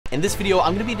In this video,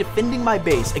 I'm gonna be defending my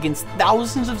base against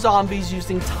thousands of zombies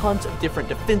using tons of different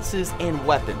defenses and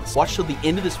weapons. Watch till the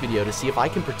end of this video to see if I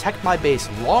can protect my base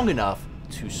long enough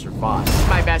to survive.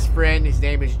 My best friend, his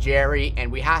name is Jerry, and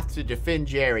we have to defend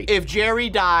Jerry. If Jerry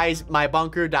dies, my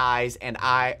bunker dies, and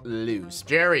I lose.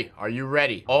 Jerry, are you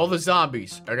ready? All the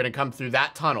zombies are gonna come through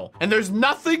that tunnel, and there's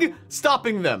nothing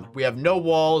stopping them. We have no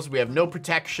walls, we have no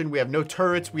protection, we have no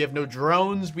turrets, we have no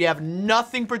drones, we have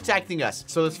nothing protecting us.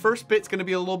 So this first bit's gonna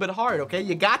be a little bit hard, okay?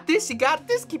 You got this, you got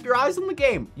this. Keep your eyes on the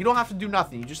game. You don't have to do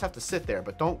nothing, you just have to sit there,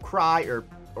 but don't cry or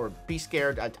be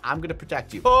scared. I'm gonna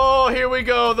protect you. Oh, here we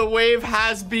go. The wave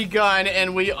has begun,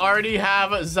 and we already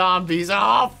have zombies.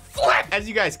 Oh, flip! As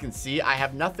you guys can see, I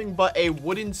have nothing but a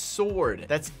wooden sword.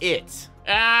 That's it.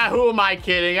 Ah, who am I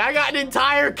kidding? I got an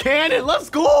entire cannon.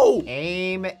 Let's go.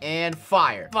 Aim and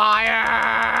fire. Fire!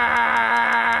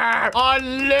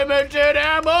 Unlimited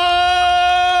ammo!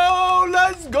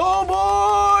 Let's go,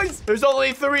 boys! There's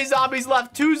only 3 zombies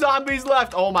left. 2 zombies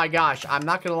left. Oh my gosh. I'm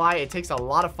not gonna lie. It takes a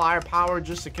lot of firepower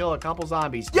just to kill a couple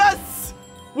zombies. Yes!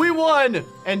 We won!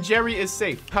 And Jerry is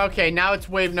safe. Okay, now it's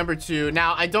wave number 2.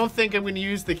 Now, I don't think I'm gonna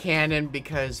use the cannon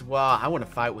because, well, I wanna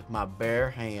fight with my bare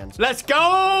hands. Let's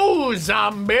go,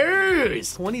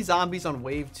 zombies! 20 zombies on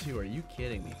wave 2. Are you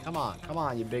kidding me? Come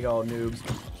on, you big old noobs.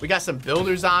 We got some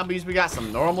builder zombies. We got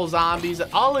some normal zombies.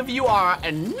 All of you are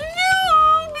noobs.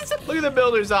 Look at the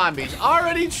builder zombies.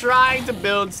 Already trying to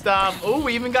build stuff. Oh,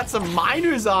 we even got some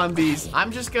miner zombies.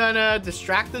 I'm just gonna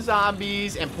distract the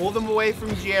zombies and pull them away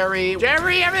from Jerry.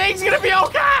 Jerry, everything's gonna be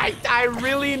okay. I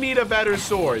really need a better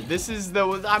sword. This is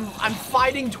I'm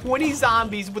fighting 20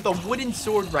 zombies with a wooden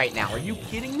sword right now. Are you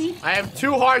kidding me? I have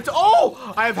 2 hearts.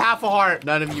 Oh, I have half a heart.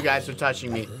 None of you guys are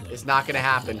touching me. It's not gonna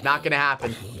happen. Not gonna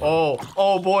happen.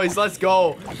 Oh, boys, let's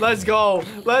go. Let's go.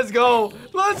 Let's go.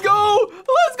 Let's go.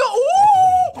 Let's go.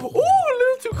 Ooh, a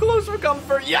little too close for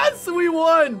comfort. Yes, we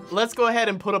won. Let's go ahead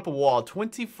and put up a wall.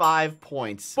 25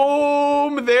 points.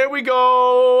 Boom. There we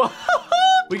go.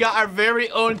 We got our very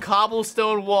own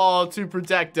cobblestone wall to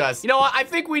protect us. You know what? I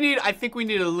think we need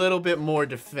a little bit more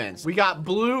defense. We got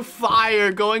blue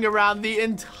fire going around the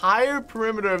entire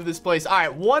perimeter of this place. All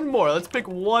right, one more. Let's pick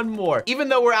one more. Even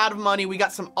though we're out of money, we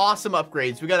got some awesome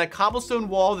upgrades. We got a cobblestone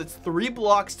wall that's 3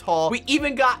 blocks tall. We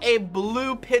even got a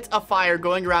blue pit of fire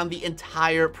going around the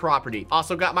entire property.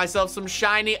 Also got myself some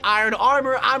shiny iron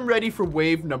armor. I'm ready for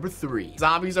wave number 3.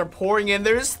 Zombies are pouring in.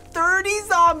 There's 30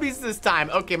 zombies this time.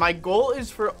 Okay, my goal is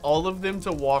for all of them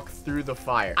to walk through the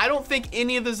fire. I don't think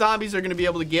any of the zombies are gonna be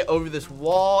able to get over this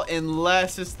wall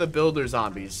unless it's the builder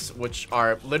zombies, which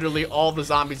are literally all the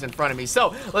zombies in front of me.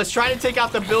 So let's try to take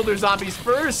out the builder zombies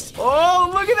first. Oh,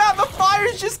 look at that. The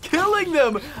fire's just killing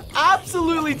them.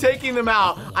 Absolutely taking them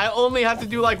out. I only have to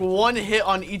do like 1 hit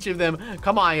on each of them.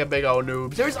 Come on, you big old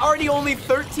noobs. There's already only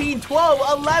 13,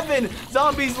 12, 11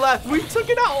 zombies left. We took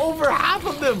it out over half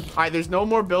of them. All right, there's no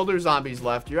more builder zombies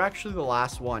left. You're actually the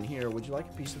last one. Here, would you like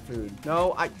a piece of food?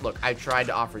 No, look, I tried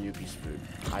to offer you a piece of food.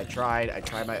 I tried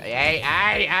my,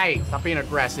 hey, stop being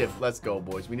aggressive. Let's go,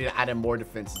 boys. We need to add in more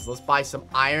defenses. Let's buy some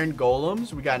iron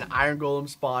golems. We got an iron golem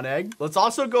spawn egg. Let's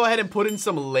also go ahead and put in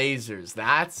some lasers.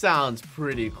 That sounds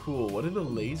pretty cool. What are the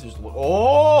lasers look?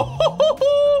 Oh,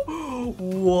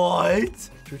 what?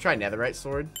 Should we try netherite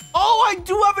sword? Oh, I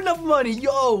do have enough money.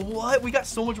 Yo, what? We got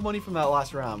so much money from that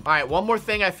last round. All right, one more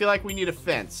thing. I feel like we need a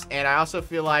fence. And I also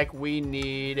feel like we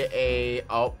need a,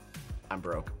 oh, I'm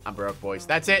broke, boys.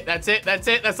 That's it. That's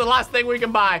the last thing we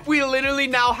can buy. We literally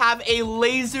now have a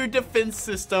laser defense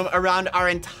system around our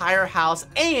entire house,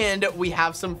 and we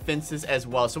have some fences as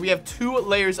well. So we have 2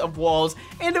 layers of walls,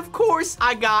 and of course,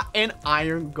 I got an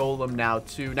iron golem now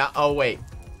too. Now, oh wait,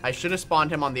 I should have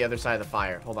spawned him on the other side of the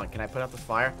fire. Hold on, can I put out this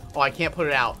fire? Oh, I can't put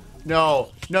it out.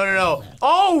 No.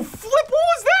 Oh, flip, what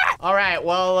was that? All right,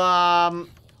 well,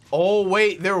 oh,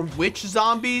 wait, they're witch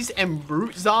zombies and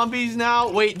brute zombies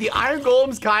now. Wait, the iron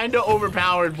golem's kind of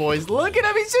overpowered, boys. Look at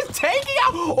him. He's just taking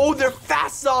out. Oh, they're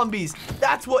fast zombies.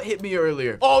 That's what hit me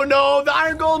earlier. Oh, no, the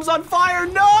iron golem's on fire.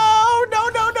 No.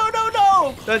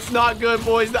 That's not good,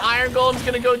 boys. The iron golem's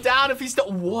going to go down if he's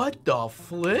still. What the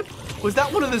flip? Was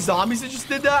that one of the zombies that just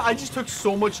did that? I just took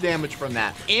so much damage from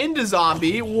that. End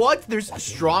zombie. What? There's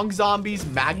strong zombies,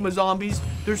 magma zombies.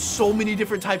 There's so many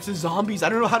different types of zombies. I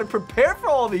don't know how to prepare for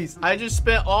all these. I just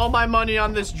spent all my money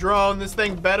on this drone. This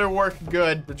thing better work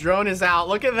good. The drone is out.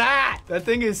 Look at that. That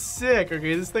thing is sick.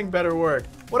 Okay, this thing better work.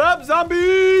 What up,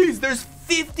 zombies? There's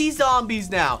 50 zombies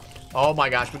now. Oh my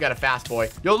gosh, we got a fast boy.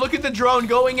 Yo, look at the drone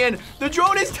going in. The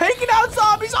drone is taking out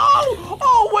zombies.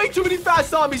 Oh, way too many fast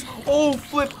zombies. Oh,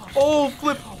 flip.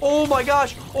 Oh my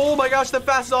gosh. Oh my gosh. The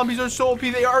fast zombies are so OP.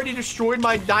 They already destroyed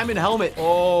my diamond helmet.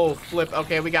 Oh, flip.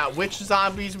 Okay, we got witch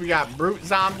zombies. We got brute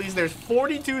zombies. There's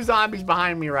 42 zombies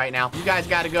behind me right now. You guys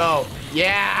got to go.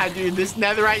 Yeah, dude, this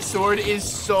netherite sword is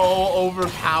so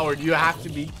overpowered. You have to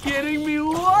be kidding me.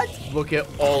 What? Look at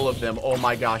all of them. Oh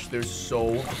my gosh, there's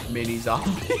so many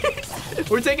zombies.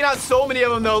 We're taking out so many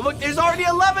of them, though. Look, there's already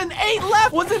 11. 8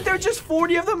 left. Wasn't there just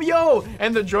 40 of them? Yo.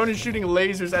 And the drone is shooting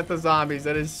lasers at the zombies.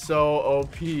 That is so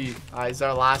OP. All right, it's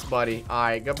our last buddy. All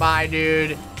right, goodbye,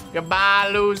 dude. Goodbye,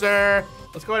 loser.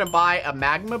 Let's go ahead and buy a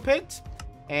magma pit.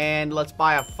 And let's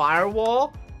buy a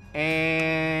firewall.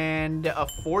 And a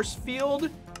force field.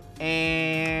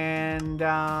 And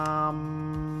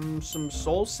some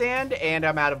soul sand. And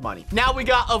I'm out of money. Now we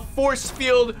got a force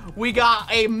field. We got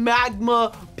a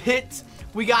magma pit.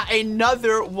 We got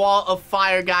another wall of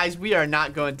fire, guys. We are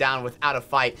not going down without a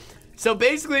fight. So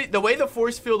basically, the way the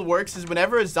force field works is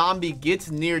whenever a zombie gets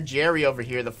near Jerry over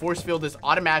here, the force field is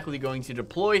automatically going to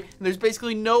deploy. And there's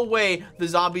basically no way the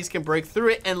zombies can break through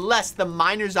it unless the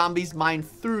miner zombies mine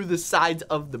through the sides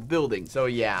of the building. So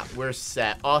yeah, we're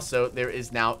set. Also, there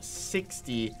is now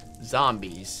 60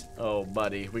 zombies. Oh,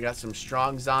 buddy. We got some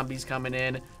strong zombies coming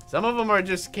in. Some of them are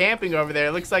just camping over there.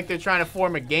 It looks like they're trying to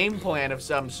form a game plan of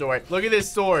some sort. Look at this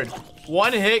sword.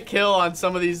 One hit kill on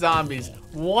some of these zombies.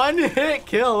 One hit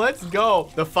kill. Let's go.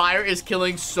 The fire is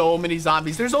killing so many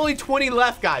zombies. There's only 20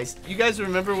 left, guys. You guys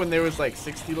remember when there was like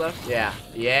 60 left? Yeah.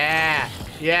 Yeah.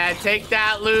 Yeah. Take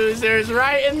that, losers.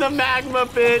 Right in the magma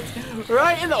pit.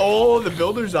 Right in the... Oh, the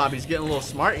builder zombie's getting a little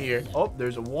smart here. Oh,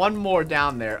 there's one more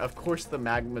down there. Of course, the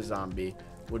magma zombie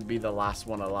would be the last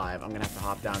one alive. I'm gonna have to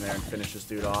hop down there and finish this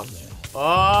dude off.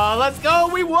 Oh, let's go.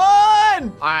 We won. All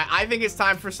right, I think it's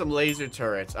time for some laser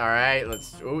turrets. All right,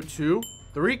 let's... Oh, 2,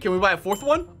 3. Can we buy a 4th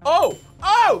one? Oh,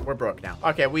 we're broke now.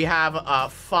 Okay, we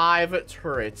have 5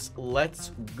 turrets.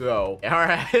 Let's go. All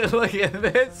right, look at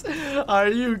this. Are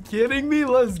you kidding me?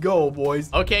 Let's go,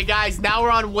 boys. Okay, guys, now we're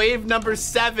on wave number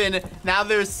 7. Now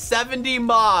there's 70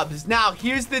 mobs. Now,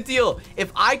 here's the deal.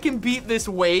 If I can beat this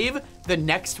wave, the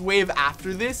next wave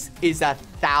after this is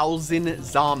 1,000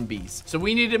 zombies. So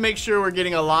we need to make sure we're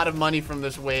getting a lot of money from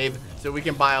this wave so we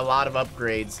can buy a lot of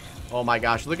upgrades. Oh my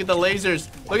gosh, look at the lasers.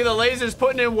 Look at the lasers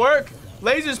putting in work.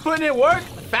 Lasers putting in work.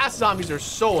 Fast zombies are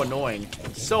so annoying.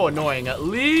 So annoying.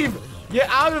 Leave. Get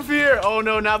out of here. Oh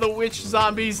no, now the witch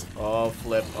zombies. Oh,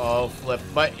 flip. Oh, flip.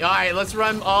 But all right, let's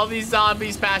run all these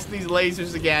zombies past these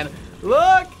lasers again.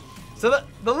 Look. So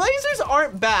the lasers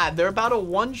aren't bad. They're about a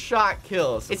one-shot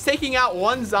kill. It's taking out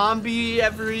one zombie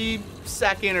every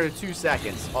second or 2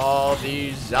 seconds. All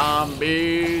these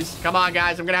zombies. Come on,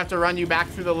 guys. I'm going to have to run you back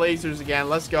through the lasers again.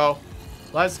 Let's go.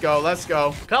 Let's go. Let's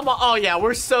go. Come on. Oh, yeah.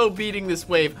 We're so beating this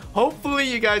wave.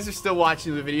 Hopefully, you guys are still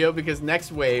watching the video because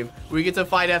next wave, we get to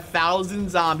fight 1,000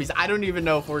 zombies. I don't even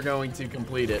know if we're going to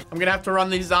complete it. I'm going to have to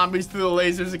run these zombies through the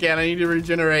lasers again. I need to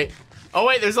regenerate. Oh,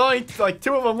 wait. There's only like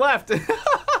 2 of them left.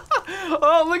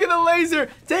 Oh, look at the laser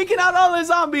taking out all the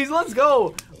zombies. Let's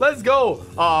go. Let's go.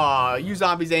 Oh, you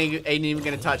zombies ain't even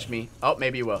gonna touch me. Oh,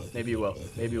 maybe you will. Maybe you will.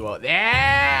 Maybe you will.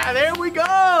 Yeah, there we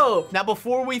go. Now,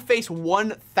 before we face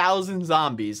 1,000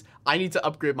 zombies, I need to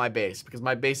upgrade my base because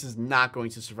my base is not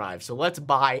going to survive. So let's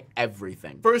buy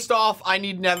everything. First off, I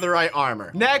need netherite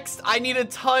armor. Next, I need a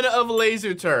ton of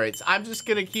laser turrets. I'm just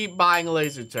gonna keep buying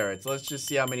laser turrets. Let's just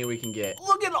see how many we can get.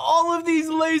 Look at all of these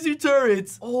laser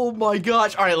turrets. Oh my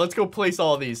gosh. All right, let's go place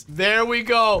all these. There we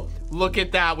go. Look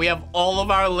at that. We have all of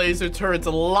our laser turrets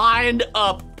lined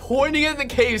up, pointing at the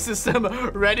cave system,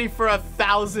 ready for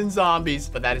 1,000 zombies.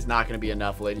 But that is not going to be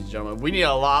enough, ladies and gentlemen. We need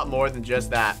a lot more than just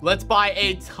that. Let's buy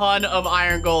a ton of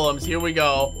iron golems. Here we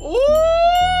go.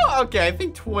 Ooh, okay, I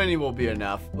think 20 will be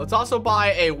enough. Let's also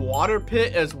buy a water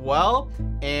pit as well,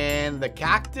 and the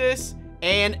cactus,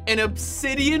 and an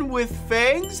obsidian with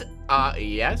fangs.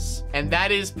 Yes. And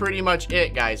that is pretty much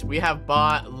it, guys. We have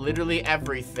bought literally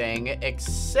everything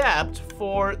except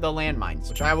for the landmines,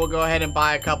 which I will go ahead and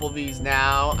buy a couple of these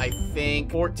now. I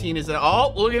think 14 is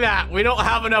oh, look at that. We don't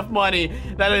have enough money.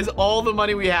 That is all the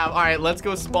money we have. All right, let's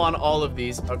go spawn all of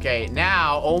these. Okay,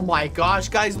 now, oh my gosh,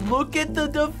 guys, look at the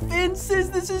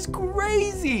defenses. This is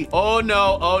crazy. Oh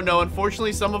no. Oh no.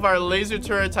 Unfortunately, some of our laser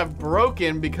turrets have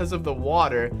broken because of the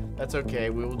water. That's okay.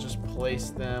 We will just place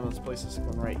them. Let's place this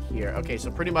one right here. Okay,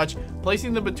 so pretty much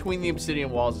placing them between the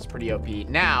obsidian walls is pretty OP.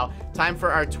 Now, time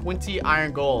for our 20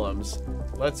 iron golems.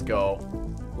 Let's go.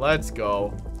 Let's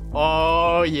go.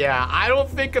 Oh, yeah. I don't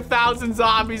think 1,000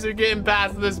 zombies are getting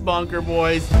past this bunker,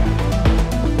 boys.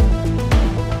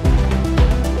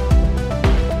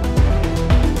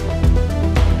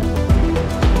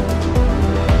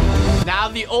 Now,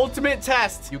 the ultimate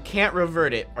test. You can't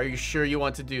revert it. Are you sure you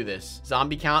want to do this?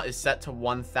 Zombie count is set to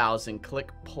 1,000. Click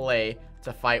play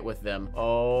to fight with them.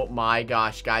 Oh my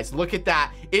gosh, guys, look at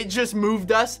that. It just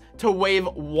moved us to wave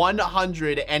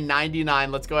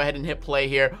 199. Let's go ahead and hit play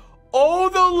here. Oh,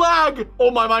 the lag.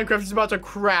 Oh, my Minecraft is about to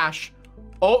crash.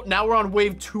 Oh, now we're on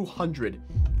wave 200.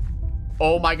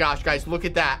 Oh my gosh, guys, look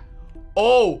at that.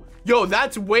 Oh, yo,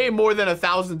 that's way more than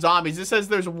 1,000 zombies. It says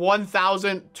there's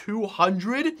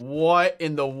 1,200. What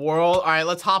in the world? All right,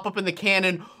 let's hop up in the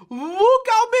cannon. Look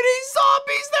how many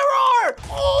zombies there are.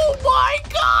 Oh my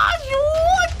gosh,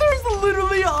 what? There's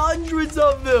literally hundreds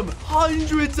of them.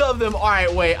 Hundreds of them. All right,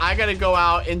 wait, I gotta go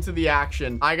out into the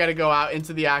action. I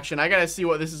gotta see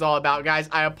what this is all about, guys.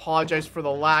 I apologize for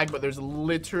the lag, but there's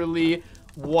literally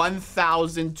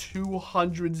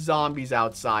 1,200 zombies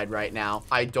outside right now.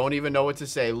 I don't even know what to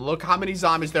say. Look how many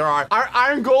zombies there are. Our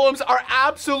iron golems are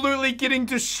absolutely getting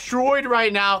destroyed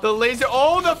right now. The laser,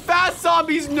 oh, the fast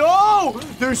zombies, no!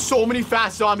 There's so many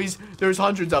fast zombies. There's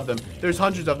hundreds of them. There's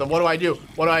hundreds of them. What do I do?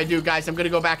 What do I do, guys? I'm gonna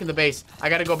go back in the base. I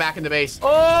gotta go back in the base.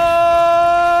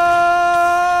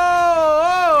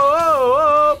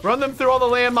 Run them through all the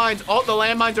landmines. Oh, the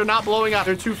landmines are not blowing up.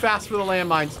 They're too fast for the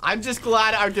landmines. I'm just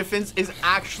glad our defense is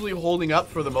actually holding up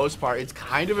for the most part. It's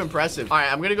kind of impressive. All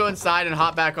right, I'm going to go inside and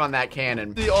hop back on that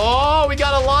cannon. Oh, we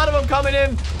got a lot of them coming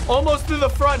in almost through the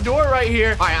front door right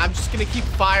here. All right, I'm just going to keep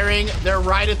firing. They're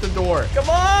right at the door. Come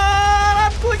on.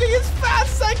 I'm clicking as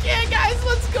fast as I can, guys.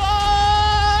 Let's go.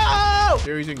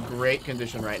 They're in great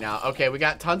condition right now. Okay, we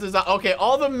got tons of okay,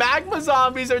 all the magma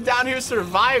zombies are down here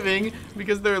surviving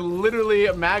because they're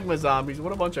literally magma zombies.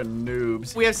 What a bunch of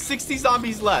noobs. We have 60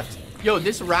 zombies left. Yo,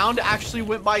 this round actually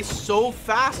went by so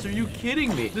fast. Are you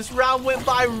kidding me? This round went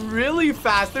by really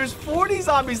fast. There's 40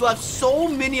 zombies left. So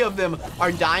many of them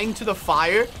are dying to the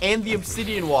fire and the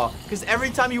obsidian wall because every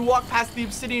time you walk past the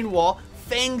obsidian wall,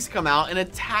 fangs come out and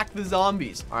attack the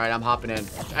zombies. All right, I'm hopping in.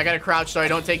 I gotta crouch so I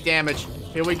don't take damage.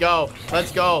 Here we go.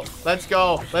 Let's go. Let's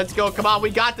go. Let's go. Come on, we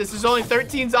got this. There's only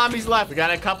 13 zombies left. We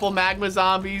got a couple magma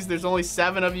zombies. There's only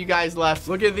 7 of you guys left.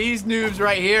 Look at these noobs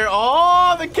right here.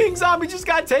 Oh, the king zombie just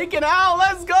got taken out.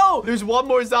 Let's go. There's one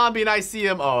more zombie and I see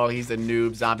him. Oh, he's a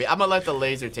noob zombie. I'm gonna let the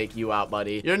laser take you out,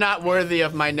 buddy. You're not worthy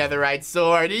of my netherite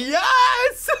sword.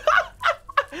 Yes!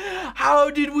 How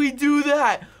did we do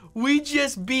that? We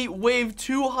just beat wave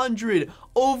 200,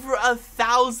 over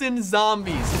 1,000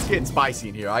 zombies. It's getting spicy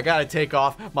in here. I gotta take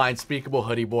off my unspeakable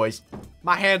hoodie, boys.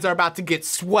 My hands are about to get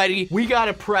sweaty. We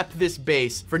gotta prep this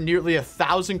base for nearly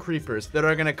 1,000 creepers that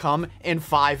are gonna come in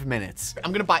 5 minutes.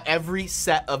 I'm gonna buy every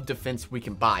set of defense we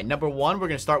can buy. Number 1, we're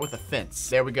gonna start with a fence.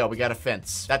 There we go, we got a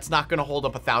fence. That's not gonna hold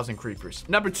up 1,000 creepers.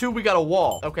 Number 2, we got a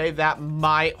wall. Okay, that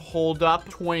might hold up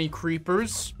 20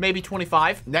 creepers, maybe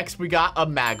 25. Next, we got a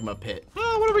magma pit.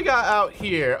 What do we got out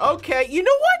here? Okay, you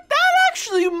know what? That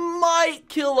actually might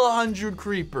kill 100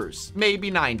 creepers,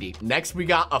 maybe 90. Next, we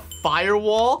got a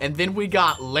firewall, and then we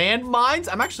got landmines.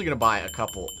 I'm actually gonna buy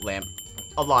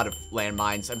a lot of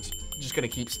landmines. I'm just gonna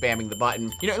keep spamming the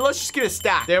button. You know, let's just get a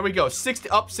stack. There we go,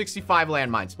 65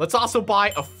 landmines. Let's also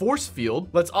buy a force field.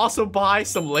 Let's also buy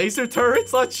some laser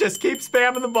turrets. Let's just keep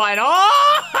spamming the button.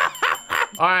 Oh!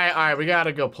 All right, we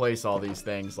gotta go place all these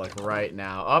things like right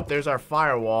now. Oh, there's our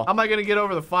firewall. How am I gonna get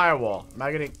over the firewall? Am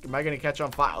I gonna catch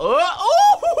on fire?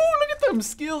 Oh, look at them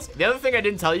skills. The other thing I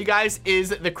didn't tell you guys is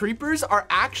that the creepers are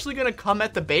actually gonna come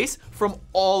at the base from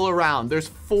all around. There's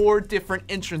 4 different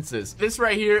entrances. This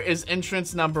right here is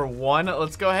entrance number 1.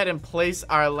 Let's go ahead and place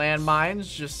our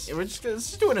landmines. Let's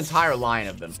just do an entire line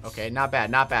of them. Okay, not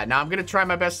bad, not bad. Now I'm gonna try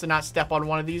my best to not step on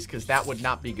one of these because that would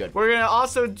not be good. We're gonna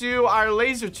also do our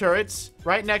laser turrets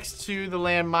right next to the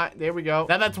landmine. There we go.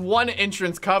 Now that's 1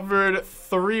 entrance covered.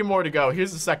 3 more to go.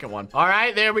 Here's the second one. All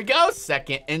right, there we go.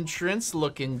 Second entrance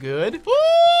looking good. Woo!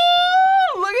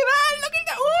 Look at that. Look at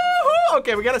that. Woo-hoo!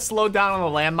 Okay, we got to slow down on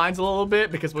the landmines a little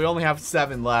bit because we only have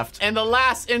 7 left. And the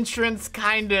last entrance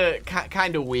kind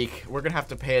of weak. We're going to have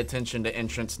to pay attention to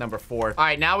entrance number 4. All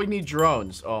right, now we need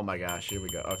drones. Oh my gosh, here we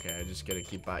go. Okay, I just got to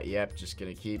keep buying. Yep,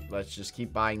 let's just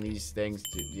keep buying these things.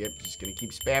 Yep, just going to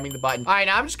keep spamming the button. All right,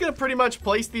 now I'm just going to pretty much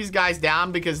place these guys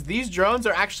down because these drones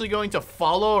are actually going to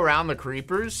follow around the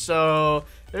creepers. So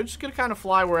they're just gonna kind of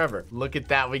fly wherever. Look at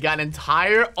that. We got an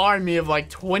entire army of like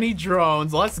 20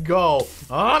 drones. Let's go.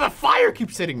 Oh, the fire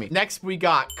keeps hitting me. Next, we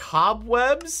got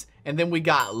cobwebs. And then we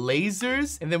got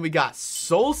lasers. And then we got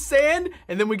soul sand.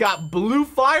 And then we got blue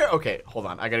fire. Okay, hold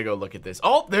on. I gotta go look at this.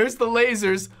 Oh, there's the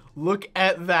lasers. Look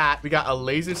at that. We got a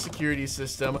laser security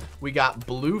system. We got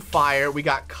blue fire. We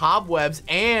got cobwebs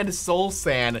and soul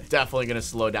sand. Definitely gonna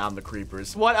slow down the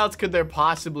creepers. What else could there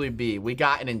possibly be? We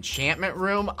got an enchantment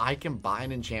room. I can buy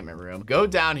an enchantment room. Go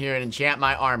down here and enchant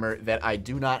my armor that I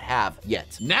do not have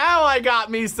yet. Now I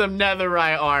got me some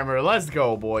netherite armor. Let's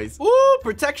go, boys. Ooh,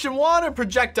 protection 1 or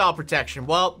projectile protection?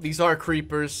 Well, these are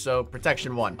creepers, so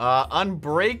protection 1.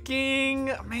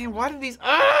 Unbreaking. Man, why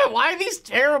are these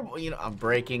terrible? You know,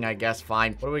 unbreaking, I guess,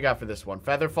 fine. What do we got for this one?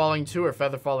 Feather falling 2 or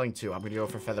feather falling 2? I'm gonna go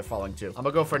for feather falling 2. I'm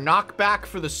gonna go for knockback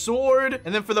for the sword.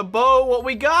 And then for the bow, what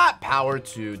we got? Power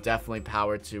 2, definitely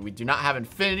power 2. We do not have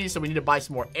infinity, so we need to buy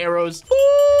some more arrows.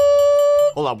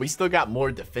 Hold on, we still got more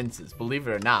defenses, believe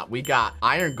it or not. We got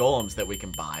iron golems that we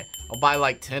can buy. I'll buy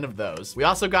like 10 of those. We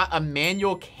also got a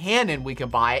manual cannon we can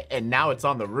buy, and now it's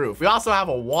on the roof. We also have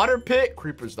a water pit.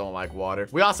 Creepers don't like water.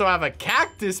 We also have a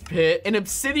cactus pit, an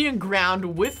obsidian ground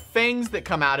with fangs that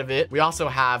come out of it. We also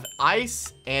have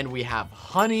ice, and we have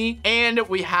honey, and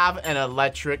we have an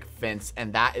electric fence,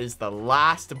 and that is the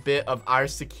last bit of our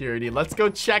security. Let's go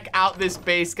check out this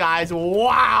base, guys.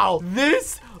 Wow,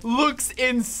 this looks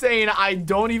insane. I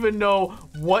don't even know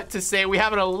what to say. We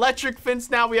have an electric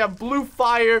fence now. We have blue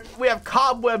fire. We have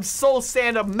cobwebs, soul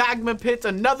sand, a magma pit,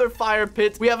 another fire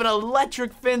pit. We have an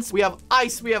electric fence. We have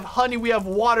ice. We have honey. We have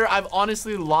water. I've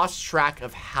honestly lost track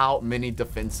of how many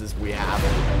defenses we have.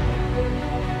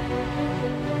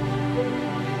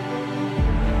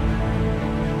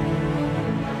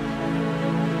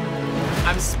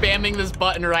 I'm spamming this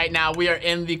button right now. We are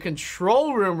in the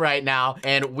control room right now,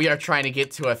 and we are trying to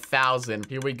get to 1,000.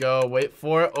 Here we go. Wait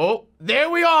for it. Oh, there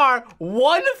we are.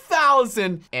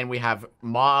 1,000. And we have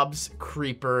mobs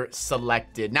creeper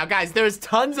selected. Now, guys, there's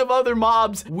tons of other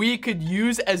mobs we could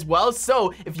use as well.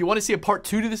 So if you want to see a part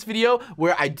 2 to this video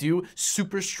where I do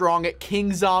super strong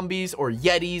king zombies or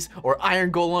yetis or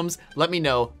iron golems, let me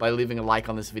know by leaving a like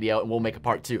on this video and we'll make a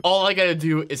part 2. All I gotta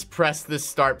do is press this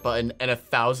start button and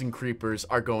 1,000 creepers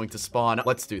are going to spawn.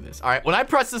 Let's do this. All right, when I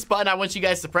press this button, I want you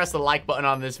guys to press the like button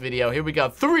on this video. Here we go.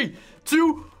 3,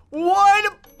 2, 1,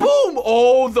 boom.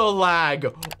 Oh, the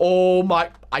lag. Oh my,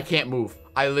 I can't move.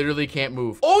 I literally can't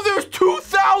move. Oh, there's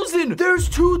 2,000. There's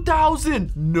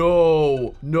 2,000.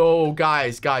 No,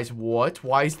 guys, what?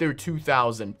 Why is there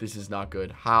 2,000? This is not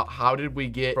good. How did we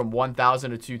get from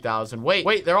 1,000 to 2,000?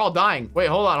 Wait, they're all dying. Wait,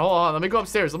 hold on. Let me go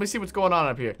upstairs. Let me see what's going on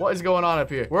up here. What is going on up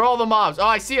here? Where are all the mobs? Oh,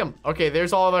 I see them. Okay,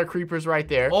 there's all of our creepers right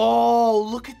there. Oh,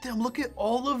 look at them. Look at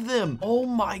all of them. Oh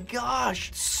my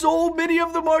gosh. So many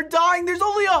of them are dying. There's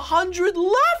only 100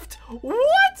 left.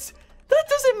 What? That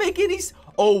doesn't make any sense.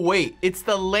 Oh, wait, it's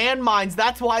the landmines.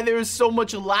 That's why there is so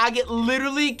much lag. It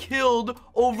literally killed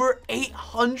over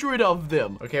 800 of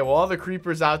them. Okay, well, all the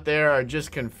creepers out there are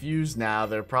just confused now.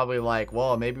 They're probably like,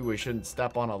 well, maybe we shouldn't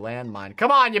step on a landmine. Come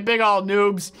on, you big old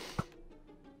noobs.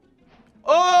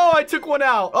 Oh, I took one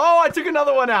out. Oh, I took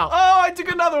another one out. Oh, I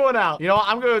took another one out. You know what?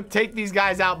 I'm going to take these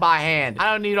guys out by hand.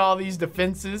 I don't need all these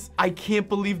defenses. I can't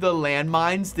believe the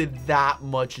landmines did that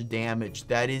much damage.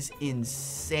 That is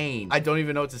insane. I don't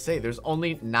even know what to say. There's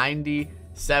only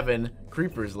 97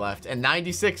 creepers left and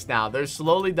 96 now. They're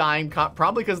slowly dying,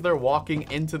 probably because they're walking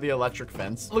into the electric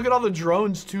fence. Look at all the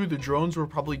drones too. The drones were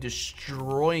probably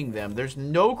destroying them. There's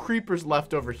no creepers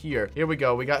left over here. Here we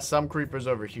go. We got some creepers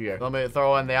over here. Let me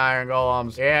throw in the iron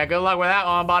golems. Yeah, good luck with that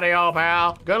one, buddy, old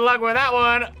pal. Good luck with that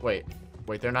one. Wait,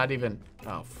 they're not even...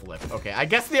 Oh, flip. Okay, I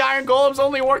guess the iron golems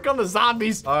only work on the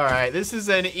zombies. All right, this is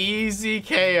an easy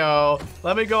KO.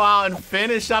 Let me go out and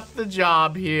finish up the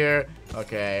job here.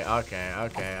 Okay.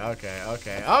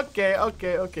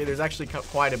 There's actually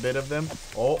quite a bit of them.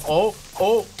 Oh.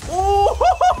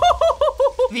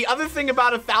 The other thing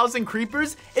about 1,000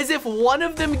 creepers is if one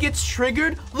of them gets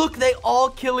triggered, look, they all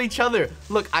kill each other.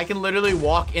 Look, I can literally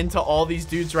walk into all these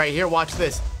dudes right here. Watch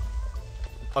this.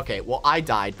 Okay, well, I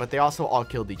died, but they also all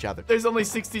killed each other. There's only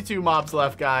 62 mobs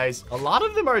left, guys. A lot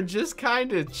of them are just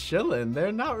kind of chilling.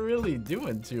 They're not really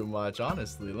doing too much,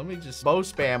 honestly. Let me just bow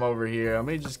spam over here. Let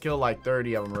me just kill like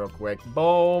 30 of them real quick.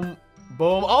 Boom.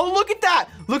 Boom. Oh, look at that.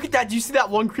 Look at that. Do you see that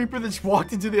one creeper that just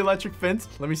walked into the electric fence?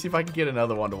 Let me see if I can get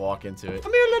another one to walk into it.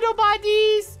 Come here, little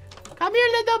buddies. Come here,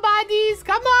 little buddies.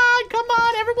 Come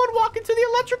on. Everyone walk into the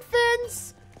electric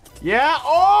fence. Yeah.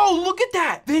 Oh, look at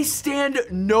that. They stand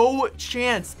no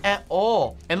chance at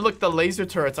all. And look, the laser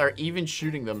turrets are even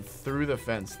shooting them through the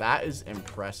fence. That is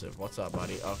impressive. What's up,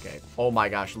 buddy? Okay. Oh my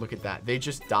gosh, look at that. They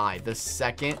just died. The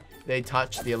second they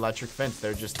touch the electric fence,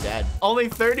 they're just dead. Only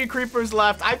 30 creepers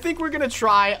left. I think we're gonna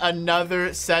try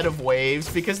another set of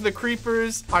waves because the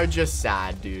creepers are just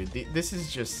sad, dude. This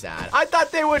is just sad. I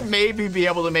thought they would maybe be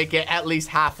able to make it at least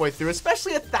halfway through,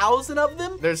 especially 1,000 of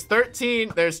them. There's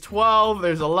 13, there's 12,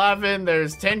 there's 11,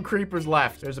 there's 10 creepers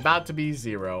left. There's about to be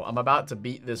 0. I'm about to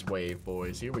beat this wave,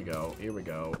 boys. Here we go. Here we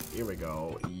go. Here we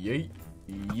go. Yeet.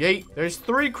 Yeet. There's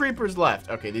 3 creepers left.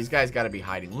 Okay, these guys got to be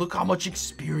hiding. Look how much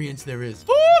experience there is.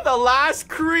 Ooh, the last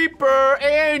creeper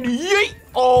and yeet.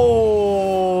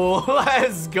 Oh,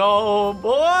 let's go,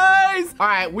 boys. All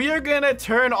right, we are gonna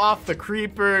turn off the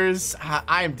creepers.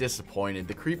 I am disappointed.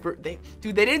 The creeper,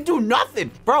 dude, they didn't do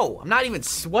nothing. Bro, I'm not even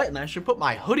sweating. I should put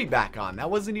my hoodie back on. That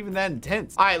wasn't even that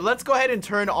intense. All right, let's go ahead and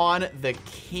turn on the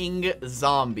king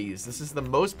zombies. This is the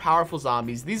most powerful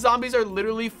zombies. These zombies are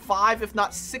literally 5, if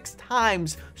not 6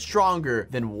 times stronger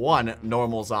than one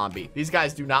normal zombie. These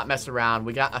guys do not mess around.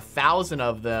 We got 1,000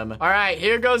 of them. All right,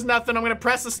 here goes nothing. I'm gonna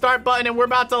press the start button and we're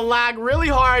about to lag really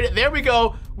hard. There we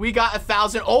go. We got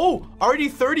 1,000. Oh, already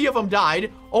 30 of them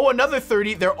died. Oh, another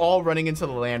 30. They're all running into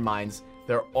the landmines.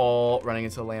 They're all running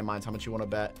into the landmines. How much you want to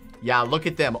bet? Yeah, look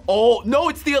at them. Oh, no,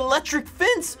 it's the electric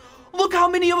fence. Look how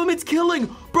many of them it's killing.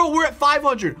 Bro, we're at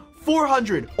 500,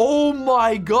 400. Oh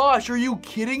my gosh, are you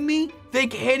kidding me? They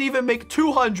can't even make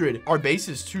 200. Our base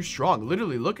is too strong.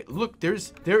 Literally, look,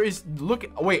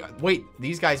 wait,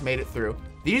 these guys made it through.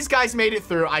 These guys made it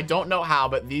through. I don't know how,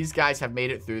 but these guys have made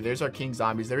it through. There's our king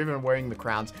zombies. They're even wearing the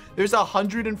crowns. There's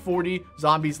 140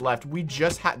 zombies left.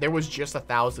 There was just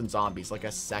 1,000 zombies like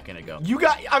a second ago. You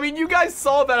guys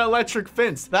saw that electric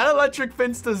fence. That electric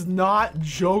fence does not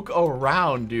joke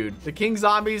around, dude. The king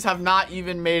zombies have not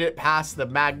even made it past the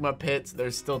magma pits.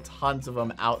 There's still tons of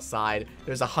them outside.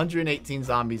 There's 118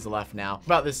 zombies left now. What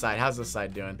about this side? How's this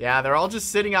side doing? Yeah, they're all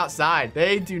just sitting outside.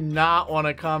 They do not want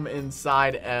to come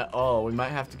inside at all. We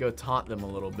might have to go taunt them a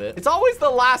little bit. It's always the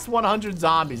last 100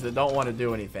 zombies that don't want to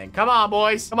do anything. Come on,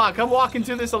 boys. Come on, come walk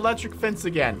into this electric fence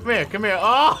again. Come here, come here.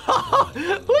 Oh,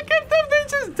 look at them. They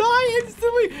just die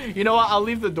instantly. You know what? I'll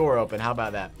leave the door open. How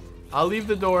about that? I'll leave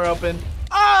the door open.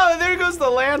 Oh, there goes the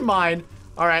landmine.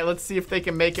 All right, let's see if they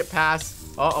can make it past.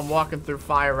 Oh, I'm walking through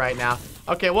fire right now.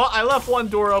 Okay, well, I left one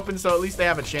door open, so at least they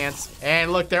have a chance.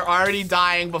 And look, they're already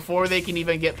dying before they can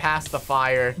even get past the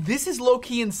fire. This is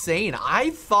low-key insane. I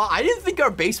didn't think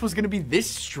our base was gonna be this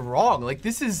strong. Like,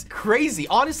 this is crazy.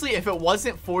 Honestly, if it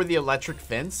wasn't for the electric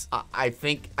fence, I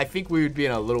think we would be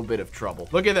in a little bit of trouble.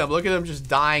 Look at them just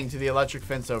dying to the electric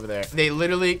fence over there. They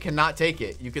literally cannot take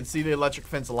it. You can see the electric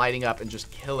fence lighting up and just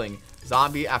killing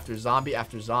zombie after zombie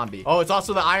after zombie. Oh, it's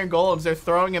also the iron golems. They're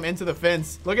throwing them into the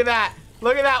fence. Look at that.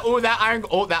 Look at that. Oh, that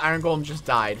iron golem just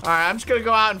died. All right, I'm just gonna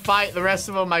go out and fight the rest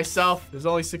of them myself. There's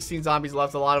only 16 zombies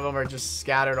left. A lot of them are just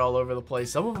scattered all over the place.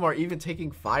 Some of them are even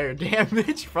taking fire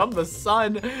damage from the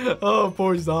sun. Oh,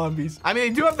 poor zombies. I mean,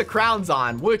 they do have the crowns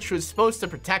on, which was supposed to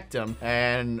protect them.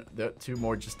 And the 2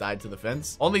 more just died to the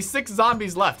fence. Only 6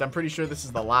 zombies left. I'm pretty sure this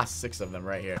is the last 6 of them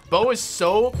right here. Bo is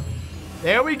so...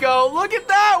 There we go. Look at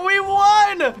that. We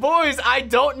won. Boys, I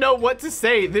don't know what to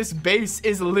say. This base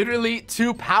is literally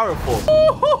too powerful.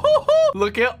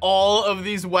 Look at all of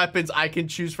these weapons I can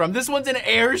choose from. This one's an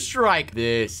airstrike.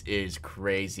 This is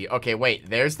crazy. Okay, wait.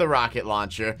 There's the rocket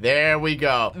launcher. There we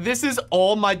go. This is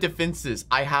all my defenses.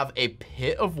 I have a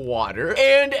pit of water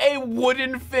and a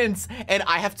wooden fence, and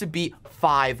I have to beat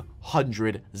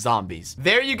 500 zombies.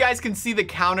 There you guys can see the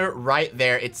counter right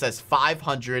there. It says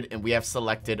 500 and we have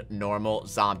selected normal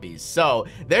zombies. So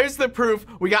there's the proof.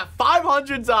 We got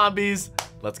 500 zombies.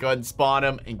 Let's go ahead and spawn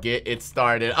them and get it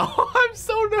started. Oh, I'm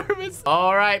so nervous.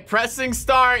 All right, pressing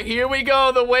start. Here we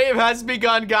go. The wave has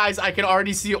begun, guys. I can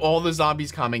already see all the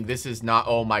zombies coming. This is not,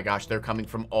 oh my gosh, they're coming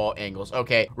from all angles.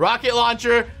 Okay, rocket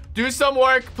launcher. Do some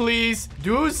work, please.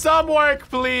 Do some work,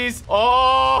 please.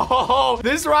 Oh,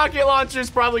 this rocket launcher is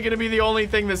probably going to be the only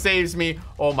thing that saves me.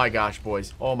 Oh my gosh,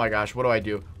 boys. Oh my gosh. What do I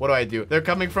do? What do I do? They're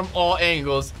coming from all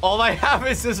angles. All I have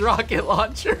is this rocket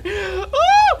launcher.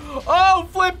 Oh,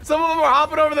 flip. Some of them are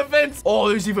hopping over the fence. Oh,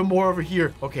 there's even more over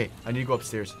here. Okay, I need to go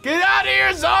upstairs. Get out of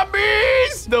here,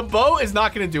 zombies. The boat is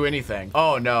not going to do anything.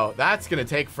 Oh no, that's going to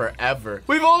take forever.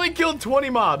 We've only killed 20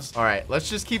 mobs. All right, let's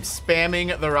just keep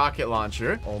spamming the rocket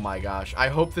launcher. Oh my gosh. I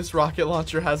hope this rocket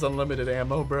launcher has unlimited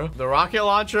ammo, bro. The rocket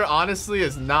launcher honestly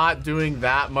is not doing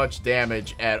that much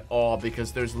damage at all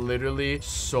because there's literally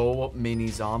so many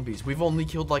zombies. We've only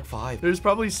killed like 5. There's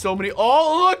probably so many.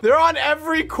 Oh, look, they're on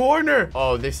every corner.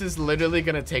 Oh, this is is literally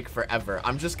gonna take forever.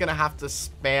 I'm just gonna have to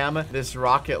spam this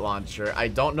rocket launcher. I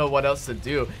don't know what else to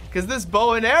do because this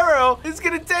bow and arrow is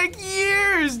gonna take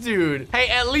years, dude. Hey,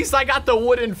 at least I got the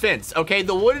wooden fence, okay?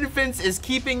 The wooden fence is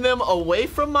keeping them away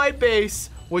from my base,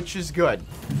 which is good.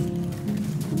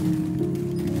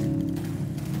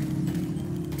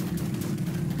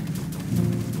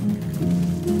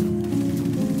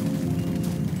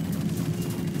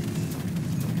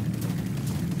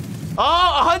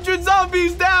 Oh, 100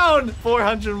 zombies down!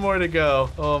 400 more to go.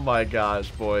 Oh my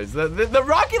gosh, boys. The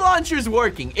rocket launcher is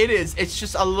working. It is. It's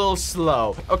just a little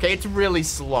slow. Okay, it's really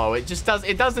slow. It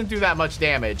doesn't do that much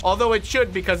damage. Although it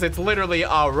should because it's literally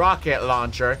a rocket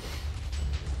launcher.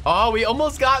 Oh, we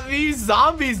almost got these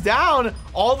zombies down.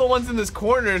 All the ones in this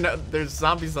corner. There's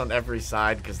zombies on every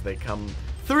side because they come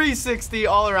 360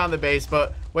 all around the base.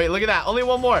 But wait, look at that. Only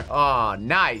one more. Oh,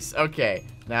 nice. Okay.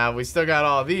 Now we still got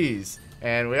all these.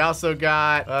 And we also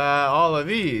got all of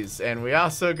these. And we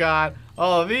also got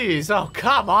all of these. Oh,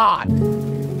 come on.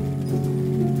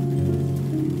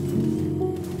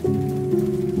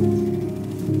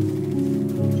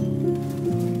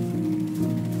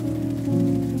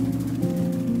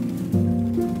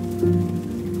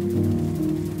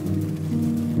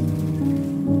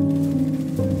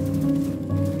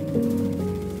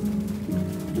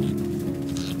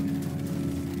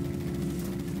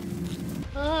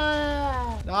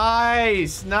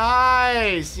 Nice,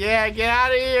 nice. Yeah, get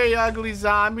out of here, you ugly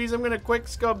zombies. I'm gonna quick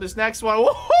scope this next one.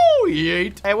 Woohoo!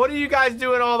 Yeet. Hey, what are you guys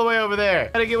doing all the way over there?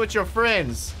 Gotta get with your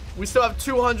friends. We still have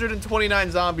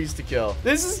 229 zombies to kill.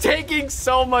 This is taking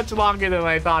so much longer than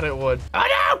I thought it would.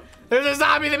 Oh no! There's a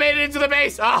zombie that made it into the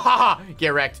base. Ah,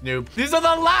 get wrecked, noob. These are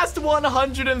the last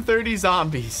 130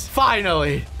 zombies.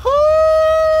 Finally.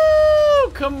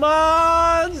 Woo! Come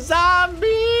on,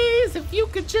 zombies. If you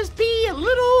could just be a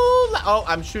little... Oh,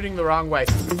 I'm shooting the wrong way.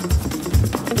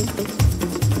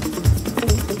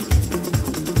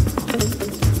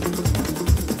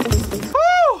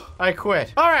 Woo! I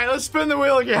quit. All right, let's spin the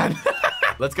wheel again.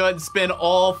 Let's go ahead and spin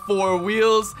all 4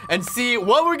 wheels and see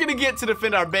what we're gonna get to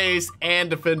defend our base and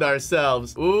defend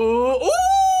ourselves. Ooh, ooh!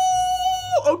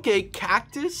 Okay,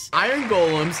 cactus, iron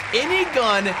golems, any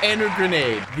gun, and a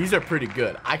grenade. These are pretty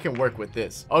good. I can work with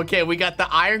this. Okay, we got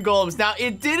the iron golems. Now,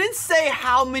 it didn't say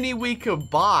how many we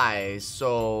could buy,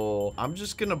 so I'm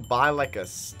just gonna buy like a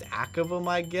stack of them,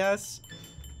 I guess.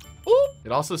 Ooh.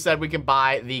 It also said we can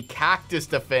buy the cactus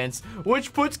defense,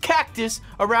 which puts cactus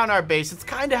around our base. It's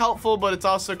kind of helpful, but it's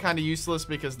also kind of useless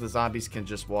because the zombies can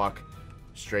just walk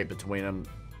straight between them.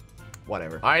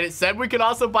 Whatever. All right, it said we could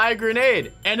also buy a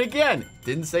grenade. And again,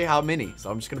 didn't say how many.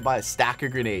 So I'm just gonna buy a stack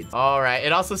of grenades. All right,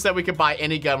 it also said we could buy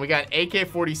any gun. We got an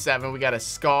AK-47, we got a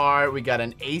SCAR, we got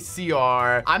an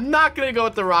ACR. I'm not gonna go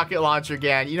with the rocket launcher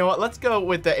again. You know what? Let's go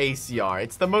with the ACR.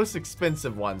 It's the most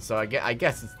expensive one, so I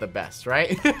guess it's the best,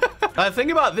 right? The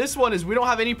thing about this one is we don't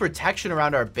have any protection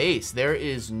around our base. There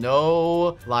is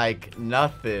no, like,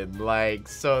 nothing. Like,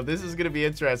 so this is gonna be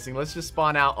interesting. Let's just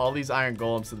spawn out all these iron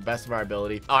golems to the best of our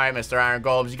ability. All right, Mr. Iron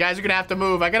Golems, you guys are gonna have to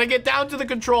move. I gotta get down to the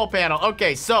control panel.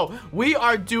 Okay, so we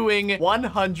are doing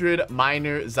 100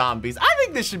 minor zombies. I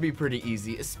think this should be pretty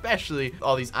easy, especially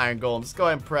all these iron golems. Let's go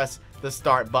ahead and press the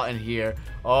start button here.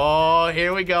 Oh,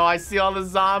 here we go. I see all the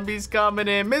zombies coming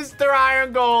in. Mr.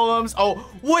 Iron Golems. Oh,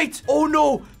 wait. Oh,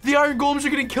 no. The Iron Golems are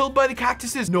getting killed by the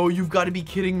cactuses. No, you've got to be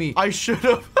kidding me. I should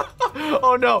have.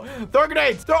 Oh, no. Throw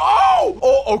grenades.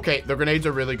 Oh, okay. The grenades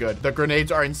are really good. The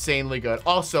grenades are insanely good.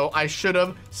 Also, I should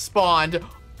have spawned...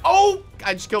 Oh,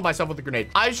 I just killed myself with a grenade.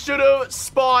 I should have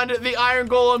spawned the iron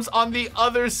golems on the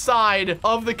other side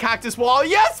of the cactus wall.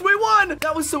 Yes, we won.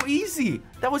 That was so easy.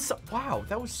 That was so, wow,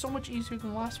 that was so much easier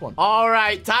than the last one. All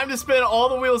right, time to spin all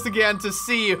the wheels again to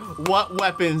see what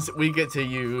weapons we get to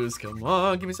use. Come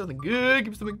on, give me something good.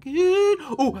 Give me something good.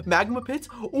 Oh, magma pits.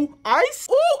 Oh, ice.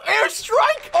 Oh,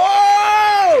 airstrike.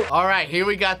 Oh! All right, here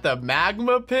we got the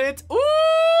magma pit. Ooh!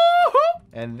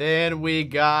 And then we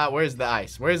got, where's the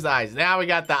ice? Where's the ice? Now we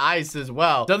got the ice as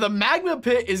well. So the magma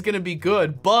pit is gonna be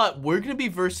good, but we're gonna be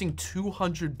versing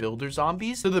 200 builder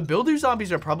zombies. So the builder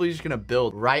zombies are probably just gonna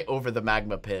build right over the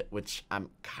magma pit, which I'm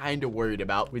kind of worried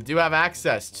about. We do have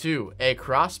access to a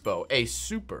crossbow, a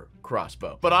super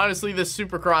crossbow. But honestly, this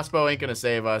super crossbow ain't gonna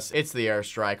save us. It's the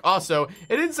airstrike. Also,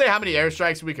 it didn't say how many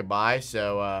airstrikes we could buy,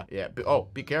 so yeah. Oh,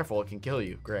 be careful, it can kill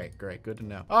you. Great, great, good to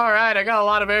know. All right, I got a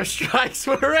lot of airstrikes.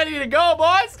 We're ready to go,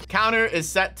 boys. Counter is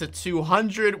set to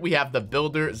 200. We have the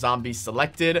builder zombie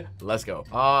selected. Let's go.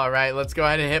 All right, let's go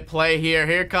ahead and hit play here.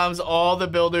 Here comes all the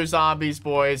builder zombies,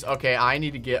 boys. Okay, I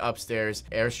need to get upstairs.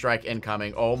 Airstrike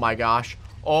incoming. Oh my gosh.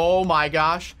 Oh my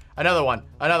gosh. Another one,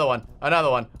 another one, another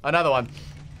one, another one.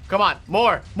 Come on,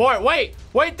 more. Wait,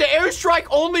 the airstrike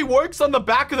only works on the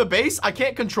back of the base. I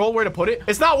can't control where to put it.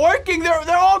 It's not working.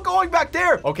 They're all going back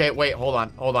there. Okay, wait, hold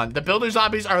on. The builder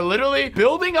zombies are literally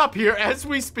building up here as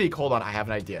we speak. Hold on, I have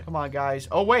an idea. Come on, guys.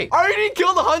 Oh, wait. I already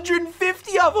killed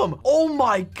 150 of them. Oh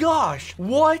my gosh.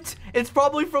 What? It's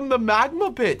probably from the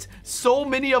magma pit. So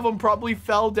many of them probably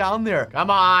fell down there. Come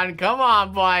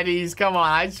on, buddies. Come on.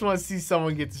 I just want to see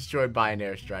someone get destroyed by an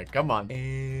airstrike. Come on.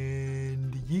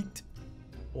 And yeet.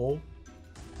 Oh.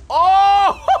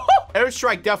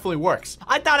 Airstrike definitely works.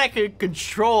 I thought I could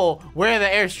control where the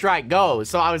airstrike goes.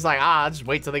 So I was like, I'll just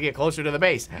wait till they get closer to the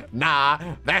base. Nah,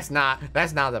 that's not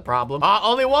the problem.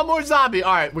 Only one more zombie.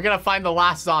 All right, we're gonna find the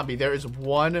last zombie. There is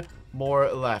one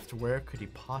more left. Where could he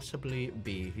possibly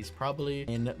be? He's probably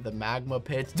in the magma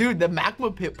pits. Dude, the magma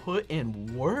pit put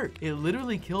in work. It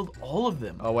literally killed all of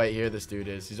them. Oh, wait, here this dude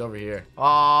is. He's over here.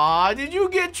 Aw, did you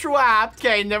get trapped?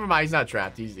 Okay, never mind. He's not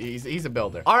trapped. He's a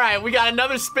builder. All right, we got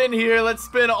another spin here. Let's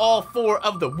spin all 4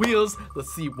 of the wheels.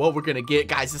 Let's see what we're gonna get.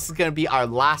 Guys, this is gonna be our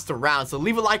last round. So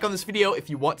leave a like on this video if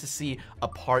you want to see a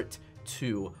part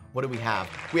 2. What do we have?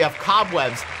 We have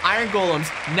cobwebs, iron golems,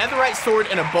 netherite sword,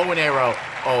 and a bow and arrow.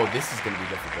 Oh, this is gonna be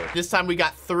difficult. This time we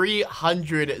got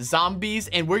 300 zombies,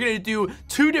 and we're gonna do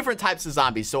 2 different types of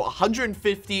zombies. So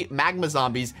 150 magma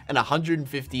zombies and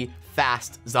 150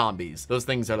 fast zombies. Those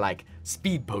things are like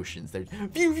speed potions. They're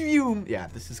phew, phew. Yeah,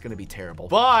 this is gonna be terrible.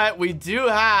 But we do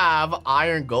have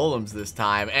iron golems this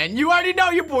time, and you already know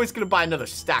your boy's gonna buy another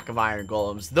stack of iron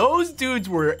golems. Those dudes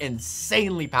were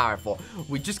insanely powerful.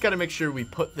 We just gotta make sure we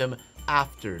put them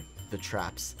after the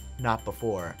traps, not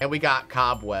before. And we got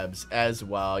cobwebs as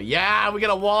well. Yeah, we got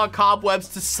a wall of cobwebs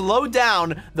to slow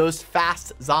down those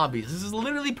fast zombies. This is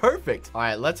literally perfect. All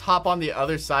right, let's hop on the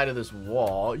other side of this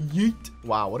wall. Yeet.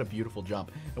 Wow, what a beautiful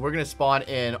jump. And we're gonna spawn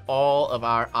in all of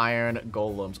our iron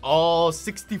golems, all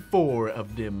 64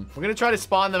 of them. We're gonna try to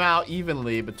spawn them out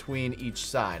evenly between each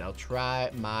side. I'll try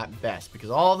my best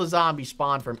because all the zombies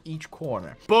spawn from each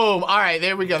corner. Boom. All right,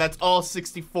 there we go. That's all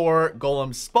 64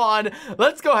 golems spawned.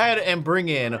 Let's go ahead and bring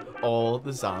in all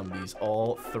the zombies,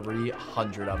 all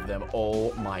 300 of them.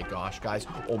 Oh my gosh, guys.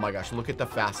 Oh my gosh, look at the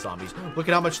fast zombies. Look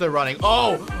at how much they're running.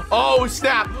 Oh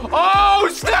snap. Oh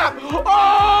snap.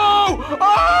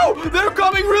 Oh, they're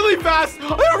coming really fast.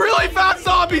 They're really fast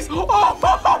zombies. Oh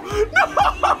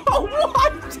no,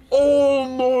 what? Oh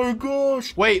my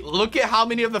gosh. Wait, look at how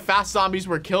many of the fast zombies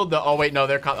were killed though. Oh wait, no,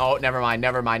 they're coming. Oh, never mind.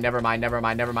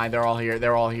 They're all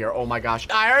here. Oh my gosh.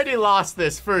 I already lost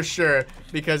this for sure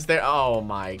because they're, oh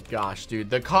my gosh, dude.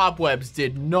 The cobwebs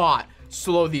did not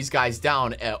slow these guys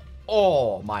down at all.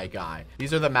 Oh my god.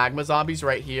 These are the magma zombies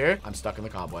right here. I'm stuck in the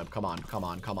cobweb. Come on.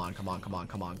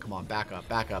 Back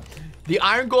up. The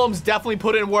iron golems definitely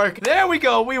put in work. There we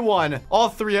go. We won. All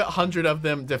 300 of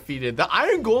them defeated. The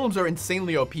iron golems are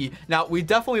insanely OP. Now, we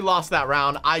definitely lost that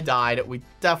round. I died. We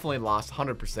definitely lost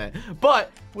 100%.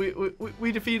 But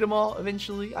we defeated them all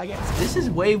eventually, I guess. This is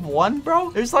wave 1,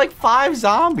 bro. There's like 5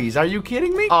 zombies. Are you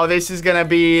kidding me? Oh, this is gonna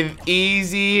be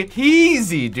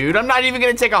easy, dude. I'm not even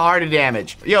gonna take a heart of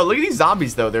damage. Yo, look at these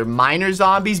zombies though. They're miner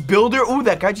zombies. Builder. Ooh,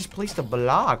 that guy just placed a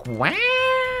block.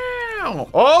 Wow.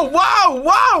 Oh,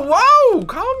 wow.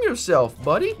 Calm yourself,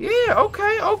 buddy. Yeah,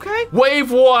 okay.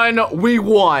 Wave 1, we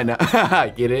won.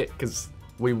 Get it? Because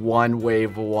we won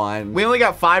wave 1. We only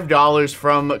got $5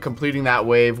 from completing that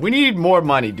wave. We need more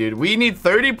money, dude. We need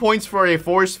 30 points for a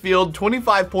force field,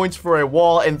 25 points for a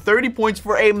wall, and 30 points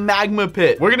for a magma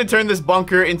pit. We're gonna turn this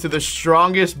bunker into the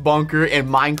strongest bunker in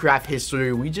Minecraft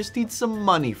history. We just need some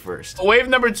money first. Wave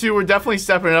number 2, we're definitely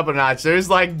stepping it up a notch. There's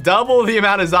like double the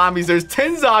amount of zombies. There's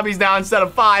 10 zombies now instead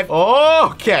of 5.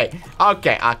 Okay.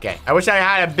 I wish I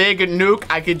had a big nuke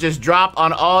I could just drop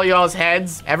on all y'all's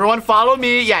heads. Everyone follow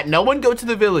me. Yeah, no one go to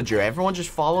the villager. Everyone just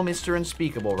follow Mr.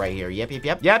 Unspeakable right here.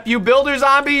 Yep, you builder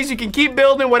zombies, you can keep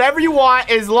building whatever you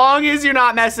want as long as you're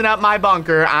not messing up my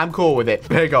bunker. I'm cool with it.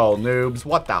 Big old noobs.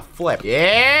 What the flip?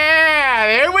 Yeah,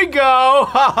 there we go.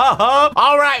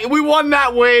 All right, we won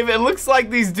that wave. It looks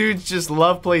like these dudes just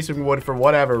love placing wood for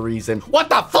whatever reason. What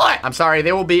the flip? I'm sorry,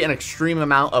 there will be an extreme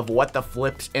amount of what the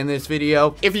flips in this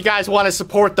video. If you guys want to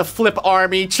support the flip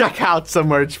army, check out some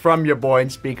merch from your boy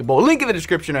Unspeakable. Link in the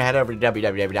description or head over to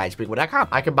www.unspeakable.com.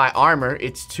 I can buy armor.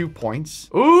 It's 2 points.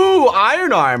 Ooh,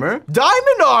 iron armor.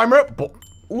 Diamond armor.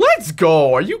 Let's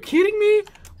go. Are you kidding me?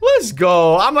 Let's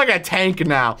go. I'm like a tank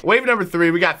now. Wave number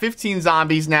 3. We got 15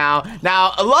 zombies now.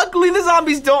 Now, luckily, the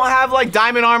zombies don't have like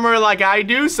diamond armor like I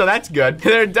do, so that's good.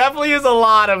 There definitely is a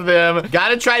lot of them.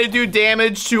 Gotta try to do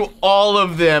damage to all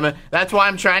of them. That's why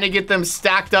I'm trying to get them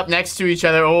stacked up next to each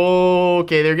other.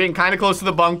 Okay, they're getting kind of close to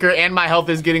the bunker, and my health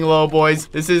is getting low, boys.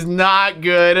 This is not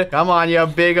good. Come on, you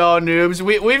big old noobs.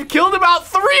 We've killed about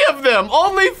 3 of them.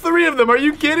 Only 3 of them. Are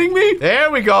you kidding me?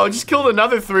 There we go. Just killed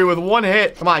another 3 with 1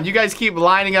 hit. Come on, you guys keep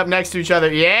lining up next to each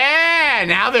other. Yeah,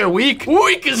 now they're weak.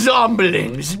 Weak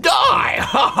zombielings, die.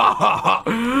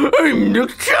 I'm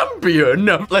the champion.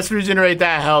 Let's regenerate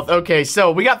that health. Okay,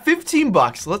 so we got 15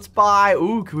 bucks. Let's buy,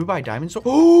 ooh, can we buy diamond sword?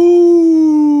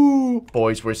 Ooh,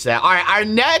 boys, we're set. All right, our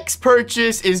next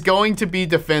purchase is going to be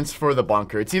defense for the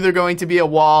bunker. It's either going to be a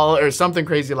wall or something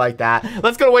crazy like that.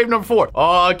 Let's go to wave number 4.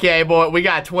 Okay, boy, we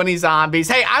got 20 zombies.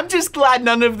 Hey, I'm just glad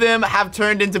none of them have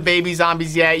turned into baby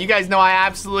zombies yet. You guys know I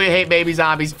absolutely hate baby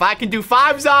zombies. If I can do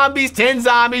 5 zombies, 10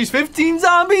 zombies, 15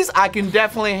 zombies, I can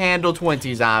definitely handle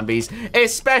 20 zombies,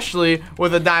 especially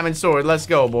with a diamond sword. Let's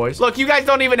go, boys. Look, you guys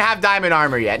don't even have diamond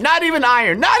armor yet. Not even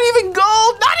iron, not even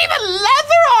gold, not even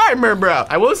leather armor, bro.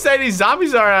 I will say these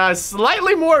zombies are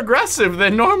slightly more aggressive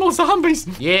than normal zombies.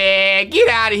 Yeah, get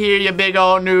out of here, you big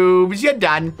old noobs. You're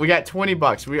done. We got 20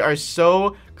 bucks. We are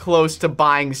so close to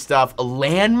buying stuff.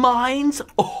 Landmines,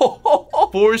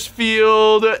 force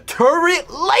field, turret,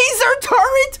 laser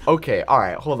turret. Okay, all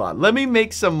right, hold on. Let me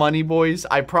make some money, boys.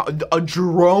 A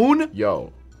drone?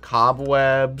 Yo,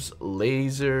 cobwebs,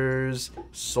 lasers,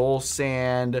 soul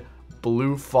sand,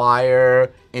 blue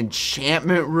fire,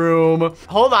 enchantment room.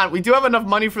 Hold on, we do have enough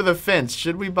money for the fence.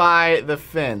 Should we buy the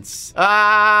fence?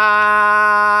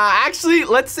 Actually,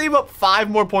 let's save up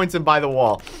 5 more points and buy the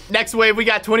wall. Next wave, we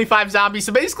got 25 zombies.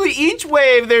 So basically, each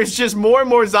wave, there's just more and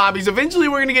more zombies. Eventually,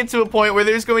 we're gonna get to a point where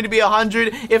there's going to be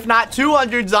 100, if not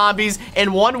 200 zombies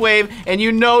in one wave. And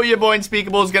you know your boy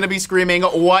Unspeakable is gonna be screaming,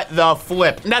 what the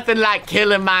flip? Nothing like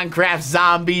killing Minecraft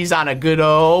zombies on a good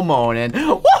old morning.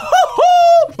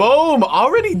 Woo-hoo-hoo! Boom,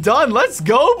 already done. Let's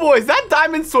go, boys. That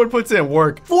diamond sword puts in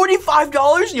work.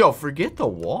 $45? Yo, forget the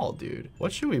wall, dude.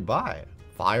 What should we buy?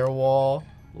 Firewall,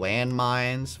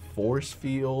 landmines, force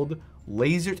field,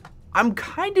 laser. I'm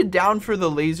kind of down for the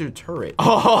laser turret.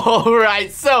 All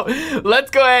right, so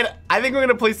let's go ahead. I think we're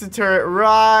gonna place the turret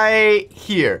right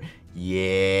here.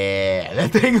 Yeah,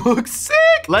 that thing looks sick.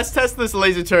 Let's test this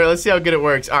laser turret. Let's see how good it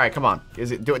works. All right, come on.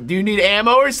 Do you need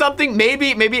ammo or something?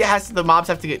 Maybe it has to, the mobs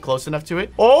have to get close enough to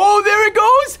it. Oh, there it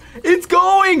goes. It's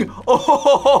going.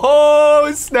 Oh,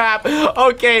 snap.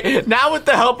 Okay, now with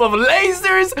the help of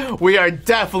lasers, we are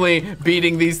definitely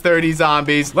beating these 30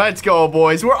 zombies. Let's go,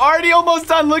 boys. We're already almost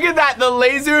done. Look at that. The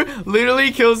laser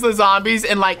literally kills the zombies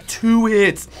in like 2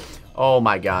 hits. Oh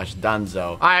my gosh,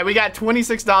 dunzo. All right, we got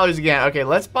 $26 again. Okay,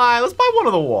 let's buy one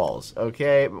of the walls,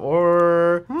 okay?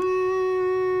 Or,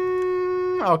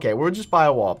 okay, we'll just buy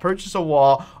a wall. Purchase a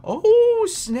wall. Oh,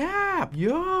 snap.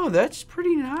 Yo, that's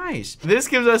pretty nice. This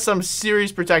gives us some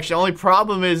serious protection. Only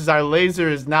problem is our laser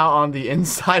is now on the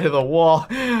inside of the wall.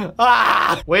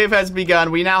 Ah! Wave has begun.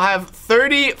 We now have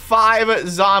 35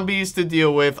 zombies to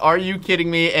deal with. Are you kidding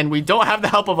me? And we don't have the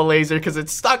help of a laser because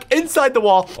it's stuck inside the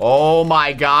wall. Oh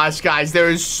my gosh, guys. There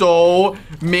is so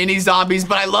many zombies,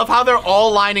 but I love how they're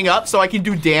all lining up so I can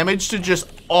do damage to just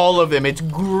all of them. It's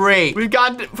great. We've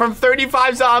gone from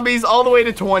 35 zombies all the way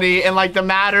to 20 in like the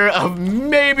matter of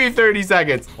maybe 30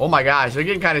 seconds. Oh my gosh, they're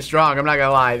getting kind of strong. I'm not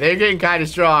gonna lie. They're getting kind of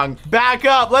strong. Back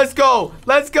up. Let's go.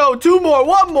 Let's go. 2 more.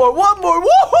 1 more. 1 more.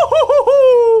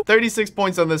 Woo-hoo-hoo-hoo-hoo. 36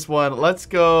 points on this one. Let's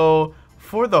go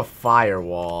for the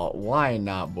firewall. Why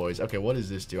not, boys? Okay, what does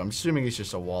this do? I'm assuming it's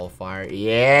just a wall of fire.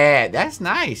 Yeah, that's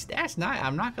nice. That's nice.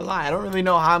 I'm not gonna lie. I don't really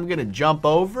know how I'm gonna jump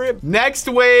over it. Next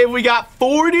wave, we got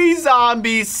 40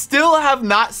 zombies. Still have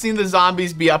not seen the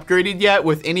zombies be upgraded yet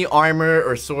with any armor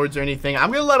or swords or anything. I'm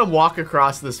gonna let them walk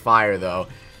across this fire, though.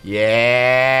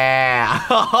 Yeah.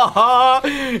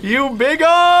 You big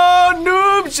old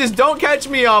noobs. Just don't catch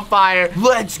me on fire.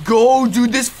 Let's go,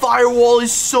 dude. This firewall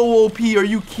is so OP. Are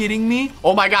you kidding me?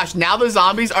 Oh my gosh. Now the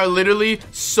zombies are literally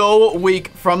so weak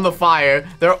from the fire.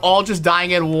 They're all just dying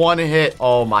in 1 hit.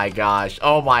 Oh my gosh.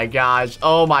 Oh my gosh.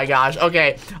 Oh my gosh.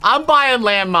 Okay. I'm buying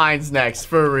landmines next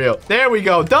for real. There we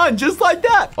go. Done. Just like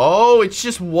that. Oh, it's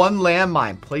just 1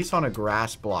 landmine. Place on a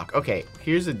grass block. Okay.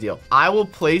 Here's the deal. I will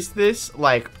place this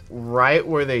like right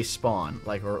where they spawn,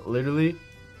 like literally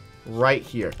right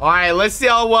here. All right, let's see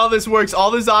how well this works. All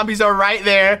the zombies are right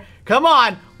there. Come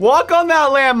on, walk on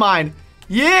that landmine.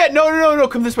 Yeah, no,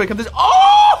 come this way, come this.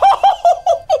 Oh,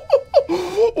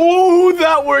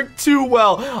 that worked too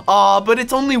well. But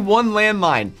it's only 1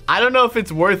 landmine. I don't know if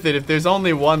it's worth it if there's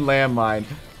only 1 landmine.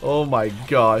 Oh my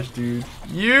gosh, dude.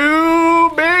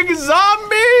 You big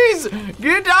zombies!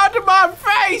 Get out of my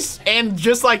face! And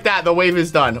just like that, the wave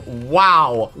is done.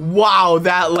 Wow. Wow,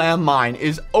 that landmine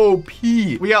is OP.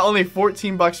 We got only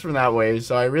 14 bucks from that wave,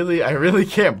 so I really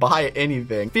can't buy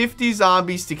anything. 50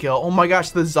 zombies to kill. Oh my gosh,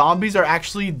 the zombies are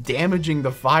actually damaging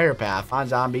the fire path. Come on,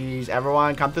 zombies.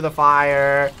 Everyone, come to the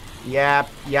fire. Yep,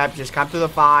 just come to the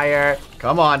fire.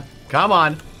 Come on, come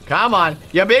on. Come on,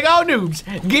 you big old noobs.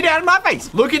 Get out of my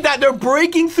face. Look at that. They're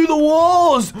breaking through the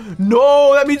walls.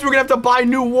 No, that means we're going to have to buy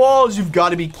new walls. You've got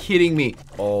to be kidding me.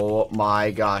 Oh,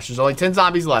 my gosh. There's only 10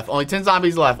 zombies left. Only 10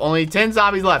 zombies left. Only 10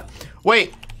 zombies left.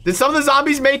 Wait, did some of the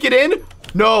zombies make it in?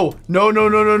 No.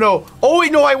 Oh,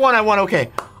 wait, no, I won. Okay.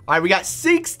 All right, we got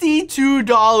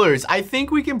 $62. I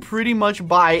think we can pretty much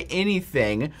buy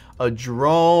anything. A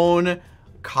drone,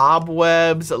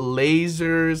 cobwebs,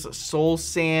 lasers, soul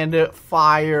sand,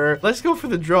 fire. Let's go for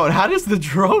the drone. How does the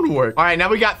drone work? All right, now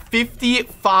we got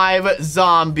 55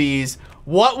 zombies.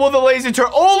 What will the laser turn?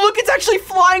 Oh, look, it's actually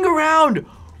flying around.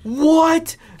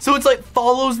 What? So it's like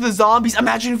follows the zombies.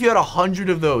 Imagine if you had 100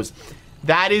 of those.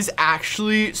 That is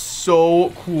actually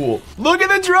so cool. Look at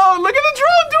the drone. Look at the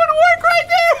drone doing work right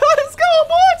there. Let's go,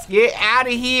 boys. Get out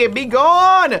of here. Be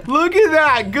gone. Look at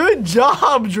that. Good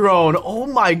job, drone. Oh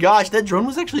my gosh. That drone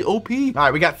was actually OP. All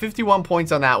right, we got 51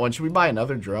 points on that one. Should we buy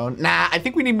another drone? Nah, I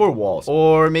think we need more walls.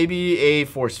 Or maybe a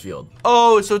force field.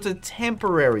 Oh, so it's a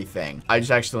temporary thing. I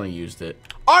just accidentally used it.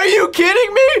 Are you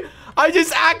kidding me? I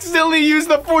just accidentally used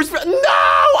the force field. No,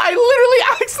 I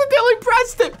literally accidentally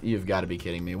pressed it. You've got to be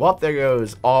kidding me. Well, there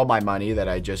goes all my money that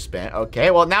I just spent.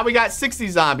 Okay, well, now we got 60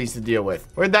 zombies to deal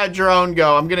with. Where'd that drone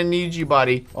go? I'm going to need you,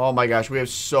 buddy. Oh my gosh, we have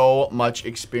so much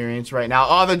experience right now.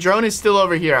 Oh, the drone is still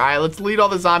over here. All right, let's lead all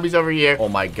the zombies over here. Oh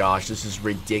my gosh, this is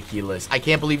ridiculous. I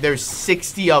can't believe there's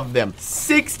 60 of them.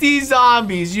 60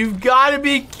 zombies. You've got to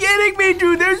be kidding me,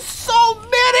 dude. There's so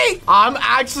many. I'm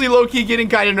actually low-key getting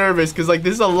kind of nervous because, like,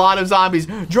 this is a lot of zombies.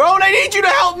 Drone, I need you to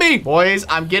help me. Boys,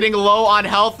 I'm getting low on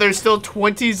health. There's still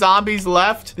 20 zombies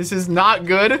left. This is not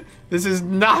good. This is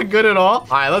not good at all. All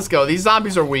right, let's go. These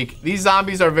zombies are weak. These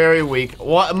zombies are very weak.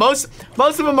 Well, most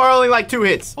of them are only like 2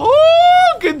 hits.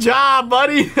 Oh, good job,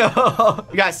 buddy. We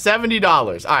got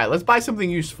 $70. All right, let's buy something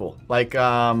useful, like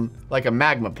a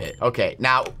magma pit. Okay,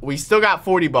 now we still got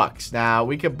 40 bucks. Now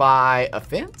we could buy a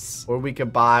fence, or we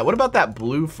could buy, what about that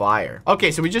blue fire?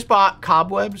 Okay, so we just bought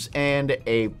cobwebs and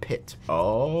a pit.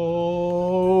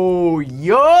 Oh,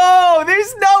 yo,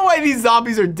 there's no way these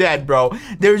zombies are dead, bro.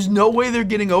 There's no way they're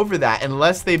getting over that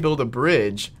unless they build a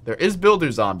bridge. There is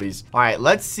builder zombies. All right,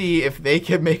 let's see if they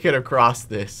can make it across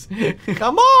this.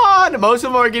 Come on. Most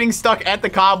of them are getting stuck at the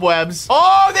cobwebs.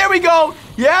 Oh, there we go.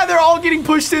 Yeah, they're all getting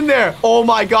pushed in there. Oh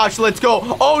my gosh, let's go.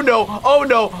 Oh no, oh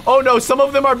no, oh no. Some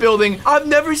of them are building. I've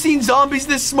never seen zombies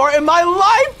this smart in my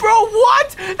life, bro.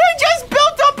 What? They just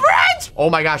built a bridge.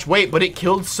 Oh my gosh, wait, but it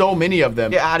killed so many of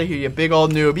them. Get out of here, you big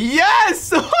old noob.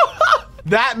 Yes.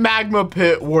 That magma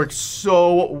pit worked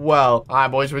so well. All right,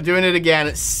 boys, we're doing it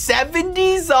again.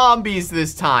 70 zombies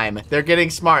this time. They're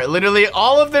getting smart. Literally,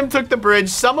 all of them took the bridge.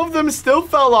 Some of them still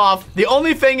fell off. The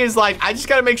only thing is, like, I just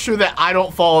got to make sure that I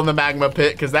don't fall in the magma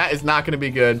pit because that is not going to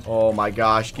be good. Oh, my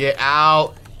gosh. Get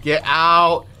out. Get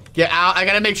out. Get out. I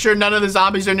got to make sure none of the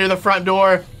zombies are near the front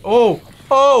door. Oh,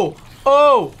 oh,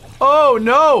 oh. Oh,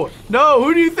 no. No,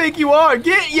 who do you think you are?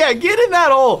 Get in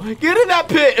that hole. Get in that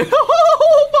pit.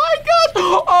 Oh, my gosh.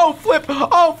 Oh, flip.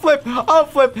 Oh, flip. Oh,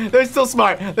 flip. They're still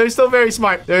smart. They're still very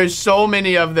smart. There's so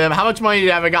many of them. How much money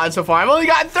have I gotten so far? I've only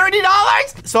gotten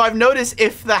 $30. So I've noticed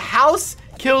if the house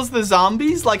kills the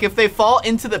zombies, like if they fall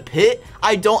into the pit,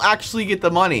 I don't actually get the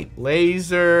money.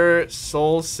 Laser,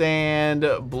 soul sand,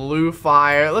 blue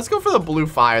fire. Let's go for the blue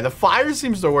fire. The fire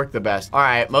seems to work the best. All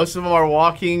right, most of them are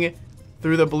walking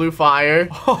through the blue fire.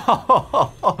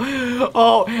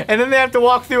 Oh, and then they have to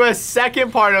walk through a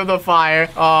second part of the fire.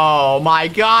 Oh my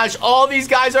gosh, all these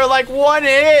guys are like 1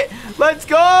 hit. Let's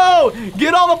go.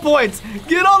 Get all the points.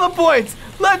 Get all the points.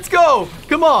 Let's go.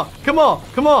 Come on, come on,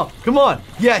 come on, come on.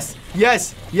 Yes,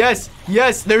 yes, yes,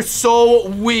 yes. They're so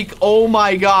weak. Oh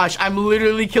my gosh, I'm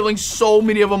literally killing so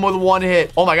many of them with 1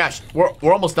 hit. Oh my gosh, we're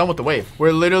almost done with the wave.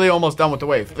 We're literally almost done with the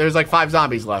wave. There's like 5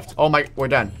 zombies left. Oh my, we're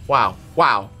done. Wow.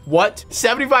 Wow. What?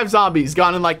 75 zombies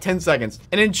gone in like 10 seconds.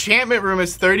 An enchantment room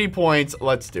is 30 points.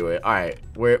 Let's do it. All right.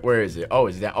 Where is it? Oh,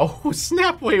 is that? Oh,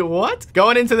 snap. Wait, what?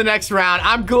 Going into the next round.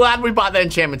 I'm glad we bought the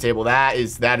enchantment table. That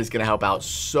is going to help out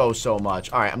so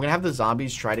much. All right. I'm going to have the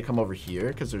zombies try to come over here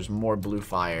because there's more blue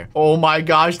fire. Oh my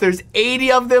gosh. There's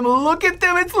 80 of them. Look at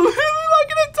them. It's literally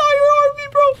like an entire army,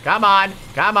 bro. Come on.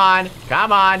 Come on.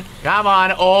 Come on. Come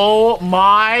on. Oh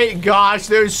my gosh.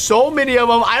 There's so many of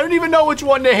them. I don't even know which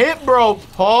one to hit, bro.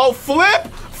 Oh, flip.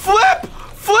 Flip.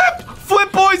 Flip. Flip,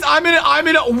 boys. I'm in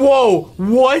it. Whoa.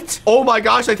 What? Oh my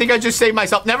gosh. I think I just saved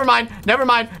myself. Never mind. Never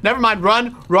mind. Never mind.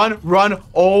 Run. Run. Run.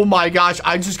 Oh my gosh.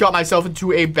 I just got myself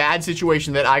into a bad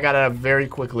situation that I got out of very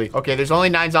quickly. Okay, there's only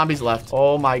 9 zombies left.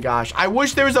 Oh my gosh. I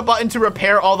wish there was a button to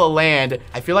repair all the land.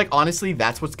 I feel like, honestly,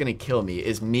 that's what's gonna kill me,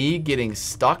 is me getting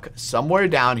stuck somewhere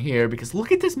down here, because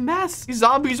look at this mess. These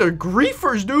zombies are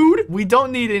griefers, dude. We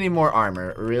don't need any more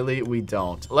armor. Really, we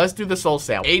don't. Let's do the soul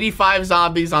sale. 85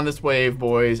 zombies on this wave,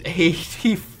 boys.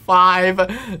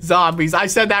 85 zombies. I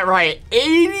said that right.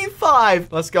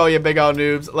 85. Let's go, you big old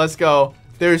noobs. Let's go.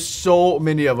 There's so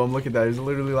many of them. Look at that. There's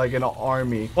literally like an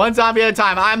army. One zombie at a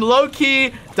time. I'm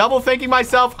low-key double thinking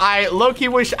myself. I low-key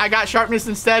wish I got sharpness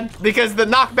instead, because the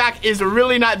knockback is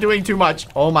really not doing too much.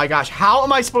 Oh my gosh. How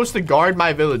am I supposed to guard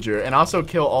my villager and also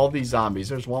kill all these zombies?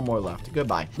 There's one more left.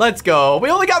 Goodbye. Let's go. We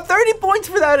only got 30 points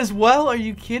for that as well. Are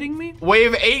you kidding me?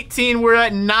 Wave 18. We're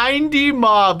at 90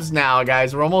 mobs now,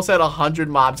 guys. We're almost at 100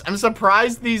 mobs. I'm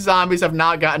surprised these zombies have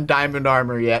not gotten diamond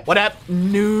armor yet. What up,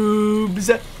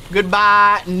 noobs?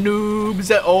 Goodbye,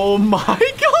 noobs. Oh my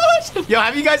gosh. Yo,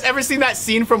 have you guys ever seen that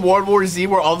scene from World War Z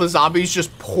where all the zombies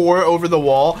just pour over the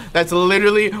wall? That's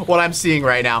literally what I'm seeing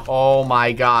right now. Oh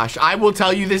my gosh. I will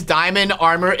tell you, this diamond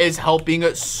armor is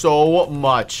helping so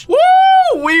much. Woo!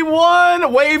 We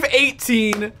won wave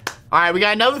 18. All right, we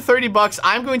got another 30 bucks.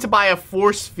 I'm going to buy a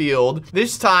force field.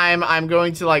 This time, I'm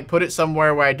going to like put it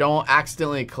somewhere where I don't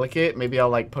accidentally click it. Maybe I'll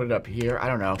like put it up here. I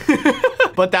don't know.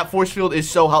 But that force field is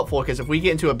so helpful, because if we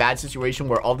get into a bad situation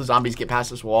where all the zombies get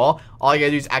past this wall, all I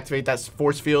gotta do is activate that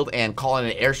force field and call in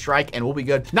an airstrike, and we'll be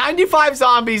good. 95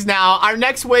 zombies now. Our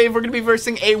next wave, we're gonna be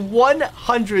versing a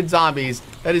 100 zombies.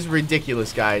 That is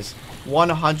ridiculous, guys.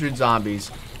 100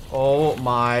 zombies. Oh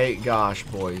my gosh,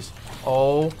 boys.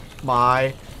 Oh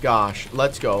my gosh.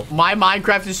 Let's go. My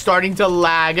Minecraft is starting to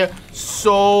lag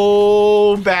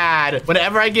so bad.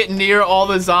 Whenever I get near all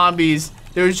the zombies,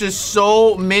 there's just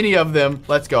so many of them.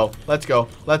 Let's go. Let's go.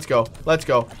 Let's go. Let's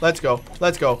go. Let's go.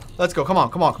 Let's go. Let's go. Come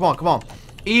on. Come on. Come on. Come on.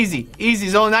 Easy. Easy.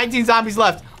 There's only 19 zombies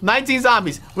left. 19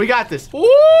 zombies. We got this. Woo!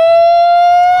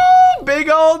 Big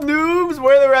old noobs.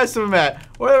 Where are the rest of them at?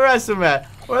 Where are the rest of them at?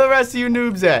 Where are the rest of you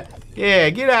noobs at? Yeah,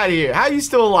 get out of here. How are you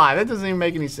still alive? That doesn't even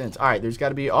make any sense. All right, there's got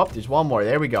to be... Oh, there's one more.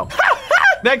 There we go.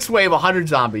 Next wave, 100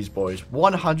 zombies, boys.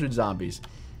 100 zombies.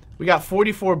 We got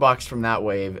 44 bucks from that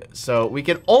wave, so we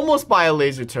can almost buy a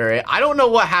laser turret. I don't know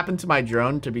what happened to my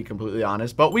drone, to be completely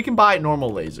honest, but we can buy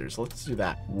normal lasers. Let's do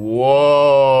that.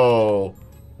 Whoa.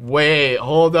 Wait,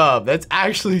 hold up. That's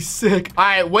actually sick. All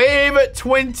right, wave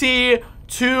 20...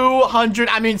 200,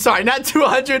 I mean, sorry, not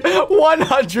 200,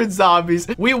 100 zombies.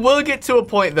 We will get to a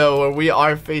point, though, where we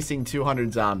are facing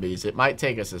 200 zombies. It might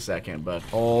take us a second, but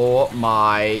oh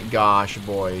my gosh,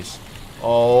 boys.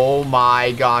 Oh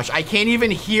my gosh. I can't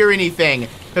even hear anything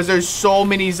because there's so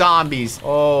many zombies.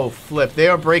 Oh, flip. They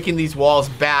are breaking these walls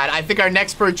bad. I think our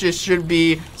next purchase should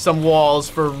be some walls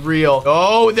for real.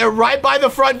 Oh, they're right by the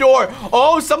front door.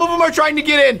 Oh, some of them are trying to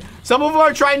get in. Some of them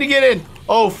are trying to get in.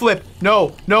 Oh, flip.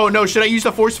 No, no, no. Should I use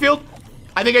a force field?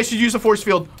 I think I should use a force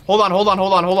field. Hold on, hold on,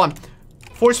 hold on, hold on.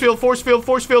 Force field, force field,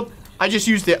 force field. I just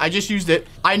used it. I just used it.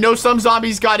 I know some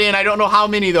zombies got in. I don't know how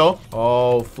many, though.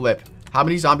 Oh, flip. How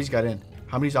many zombies got in?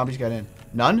 How many zombies got in?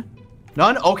 None?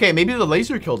 None? Okay, maybe the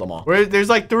laser killed them all. There's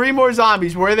like 3 more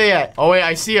zombies. Where are they at? Oh, wait,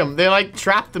 I see them. They like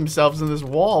trapped themselves in this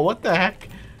wall. What the heck?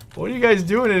 What are you guys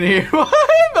doing in here? What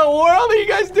in the world are you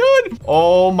guys doing?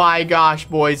 Oh my gosh,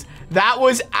 boys. That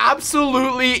was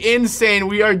absolutely insane.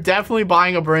 We are definitely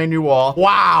buying a brand new wall.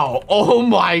 Wow. Oh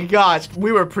my gosh.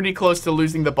 We were pretty close to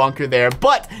losing the bunker there,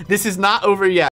 but this is not over yet.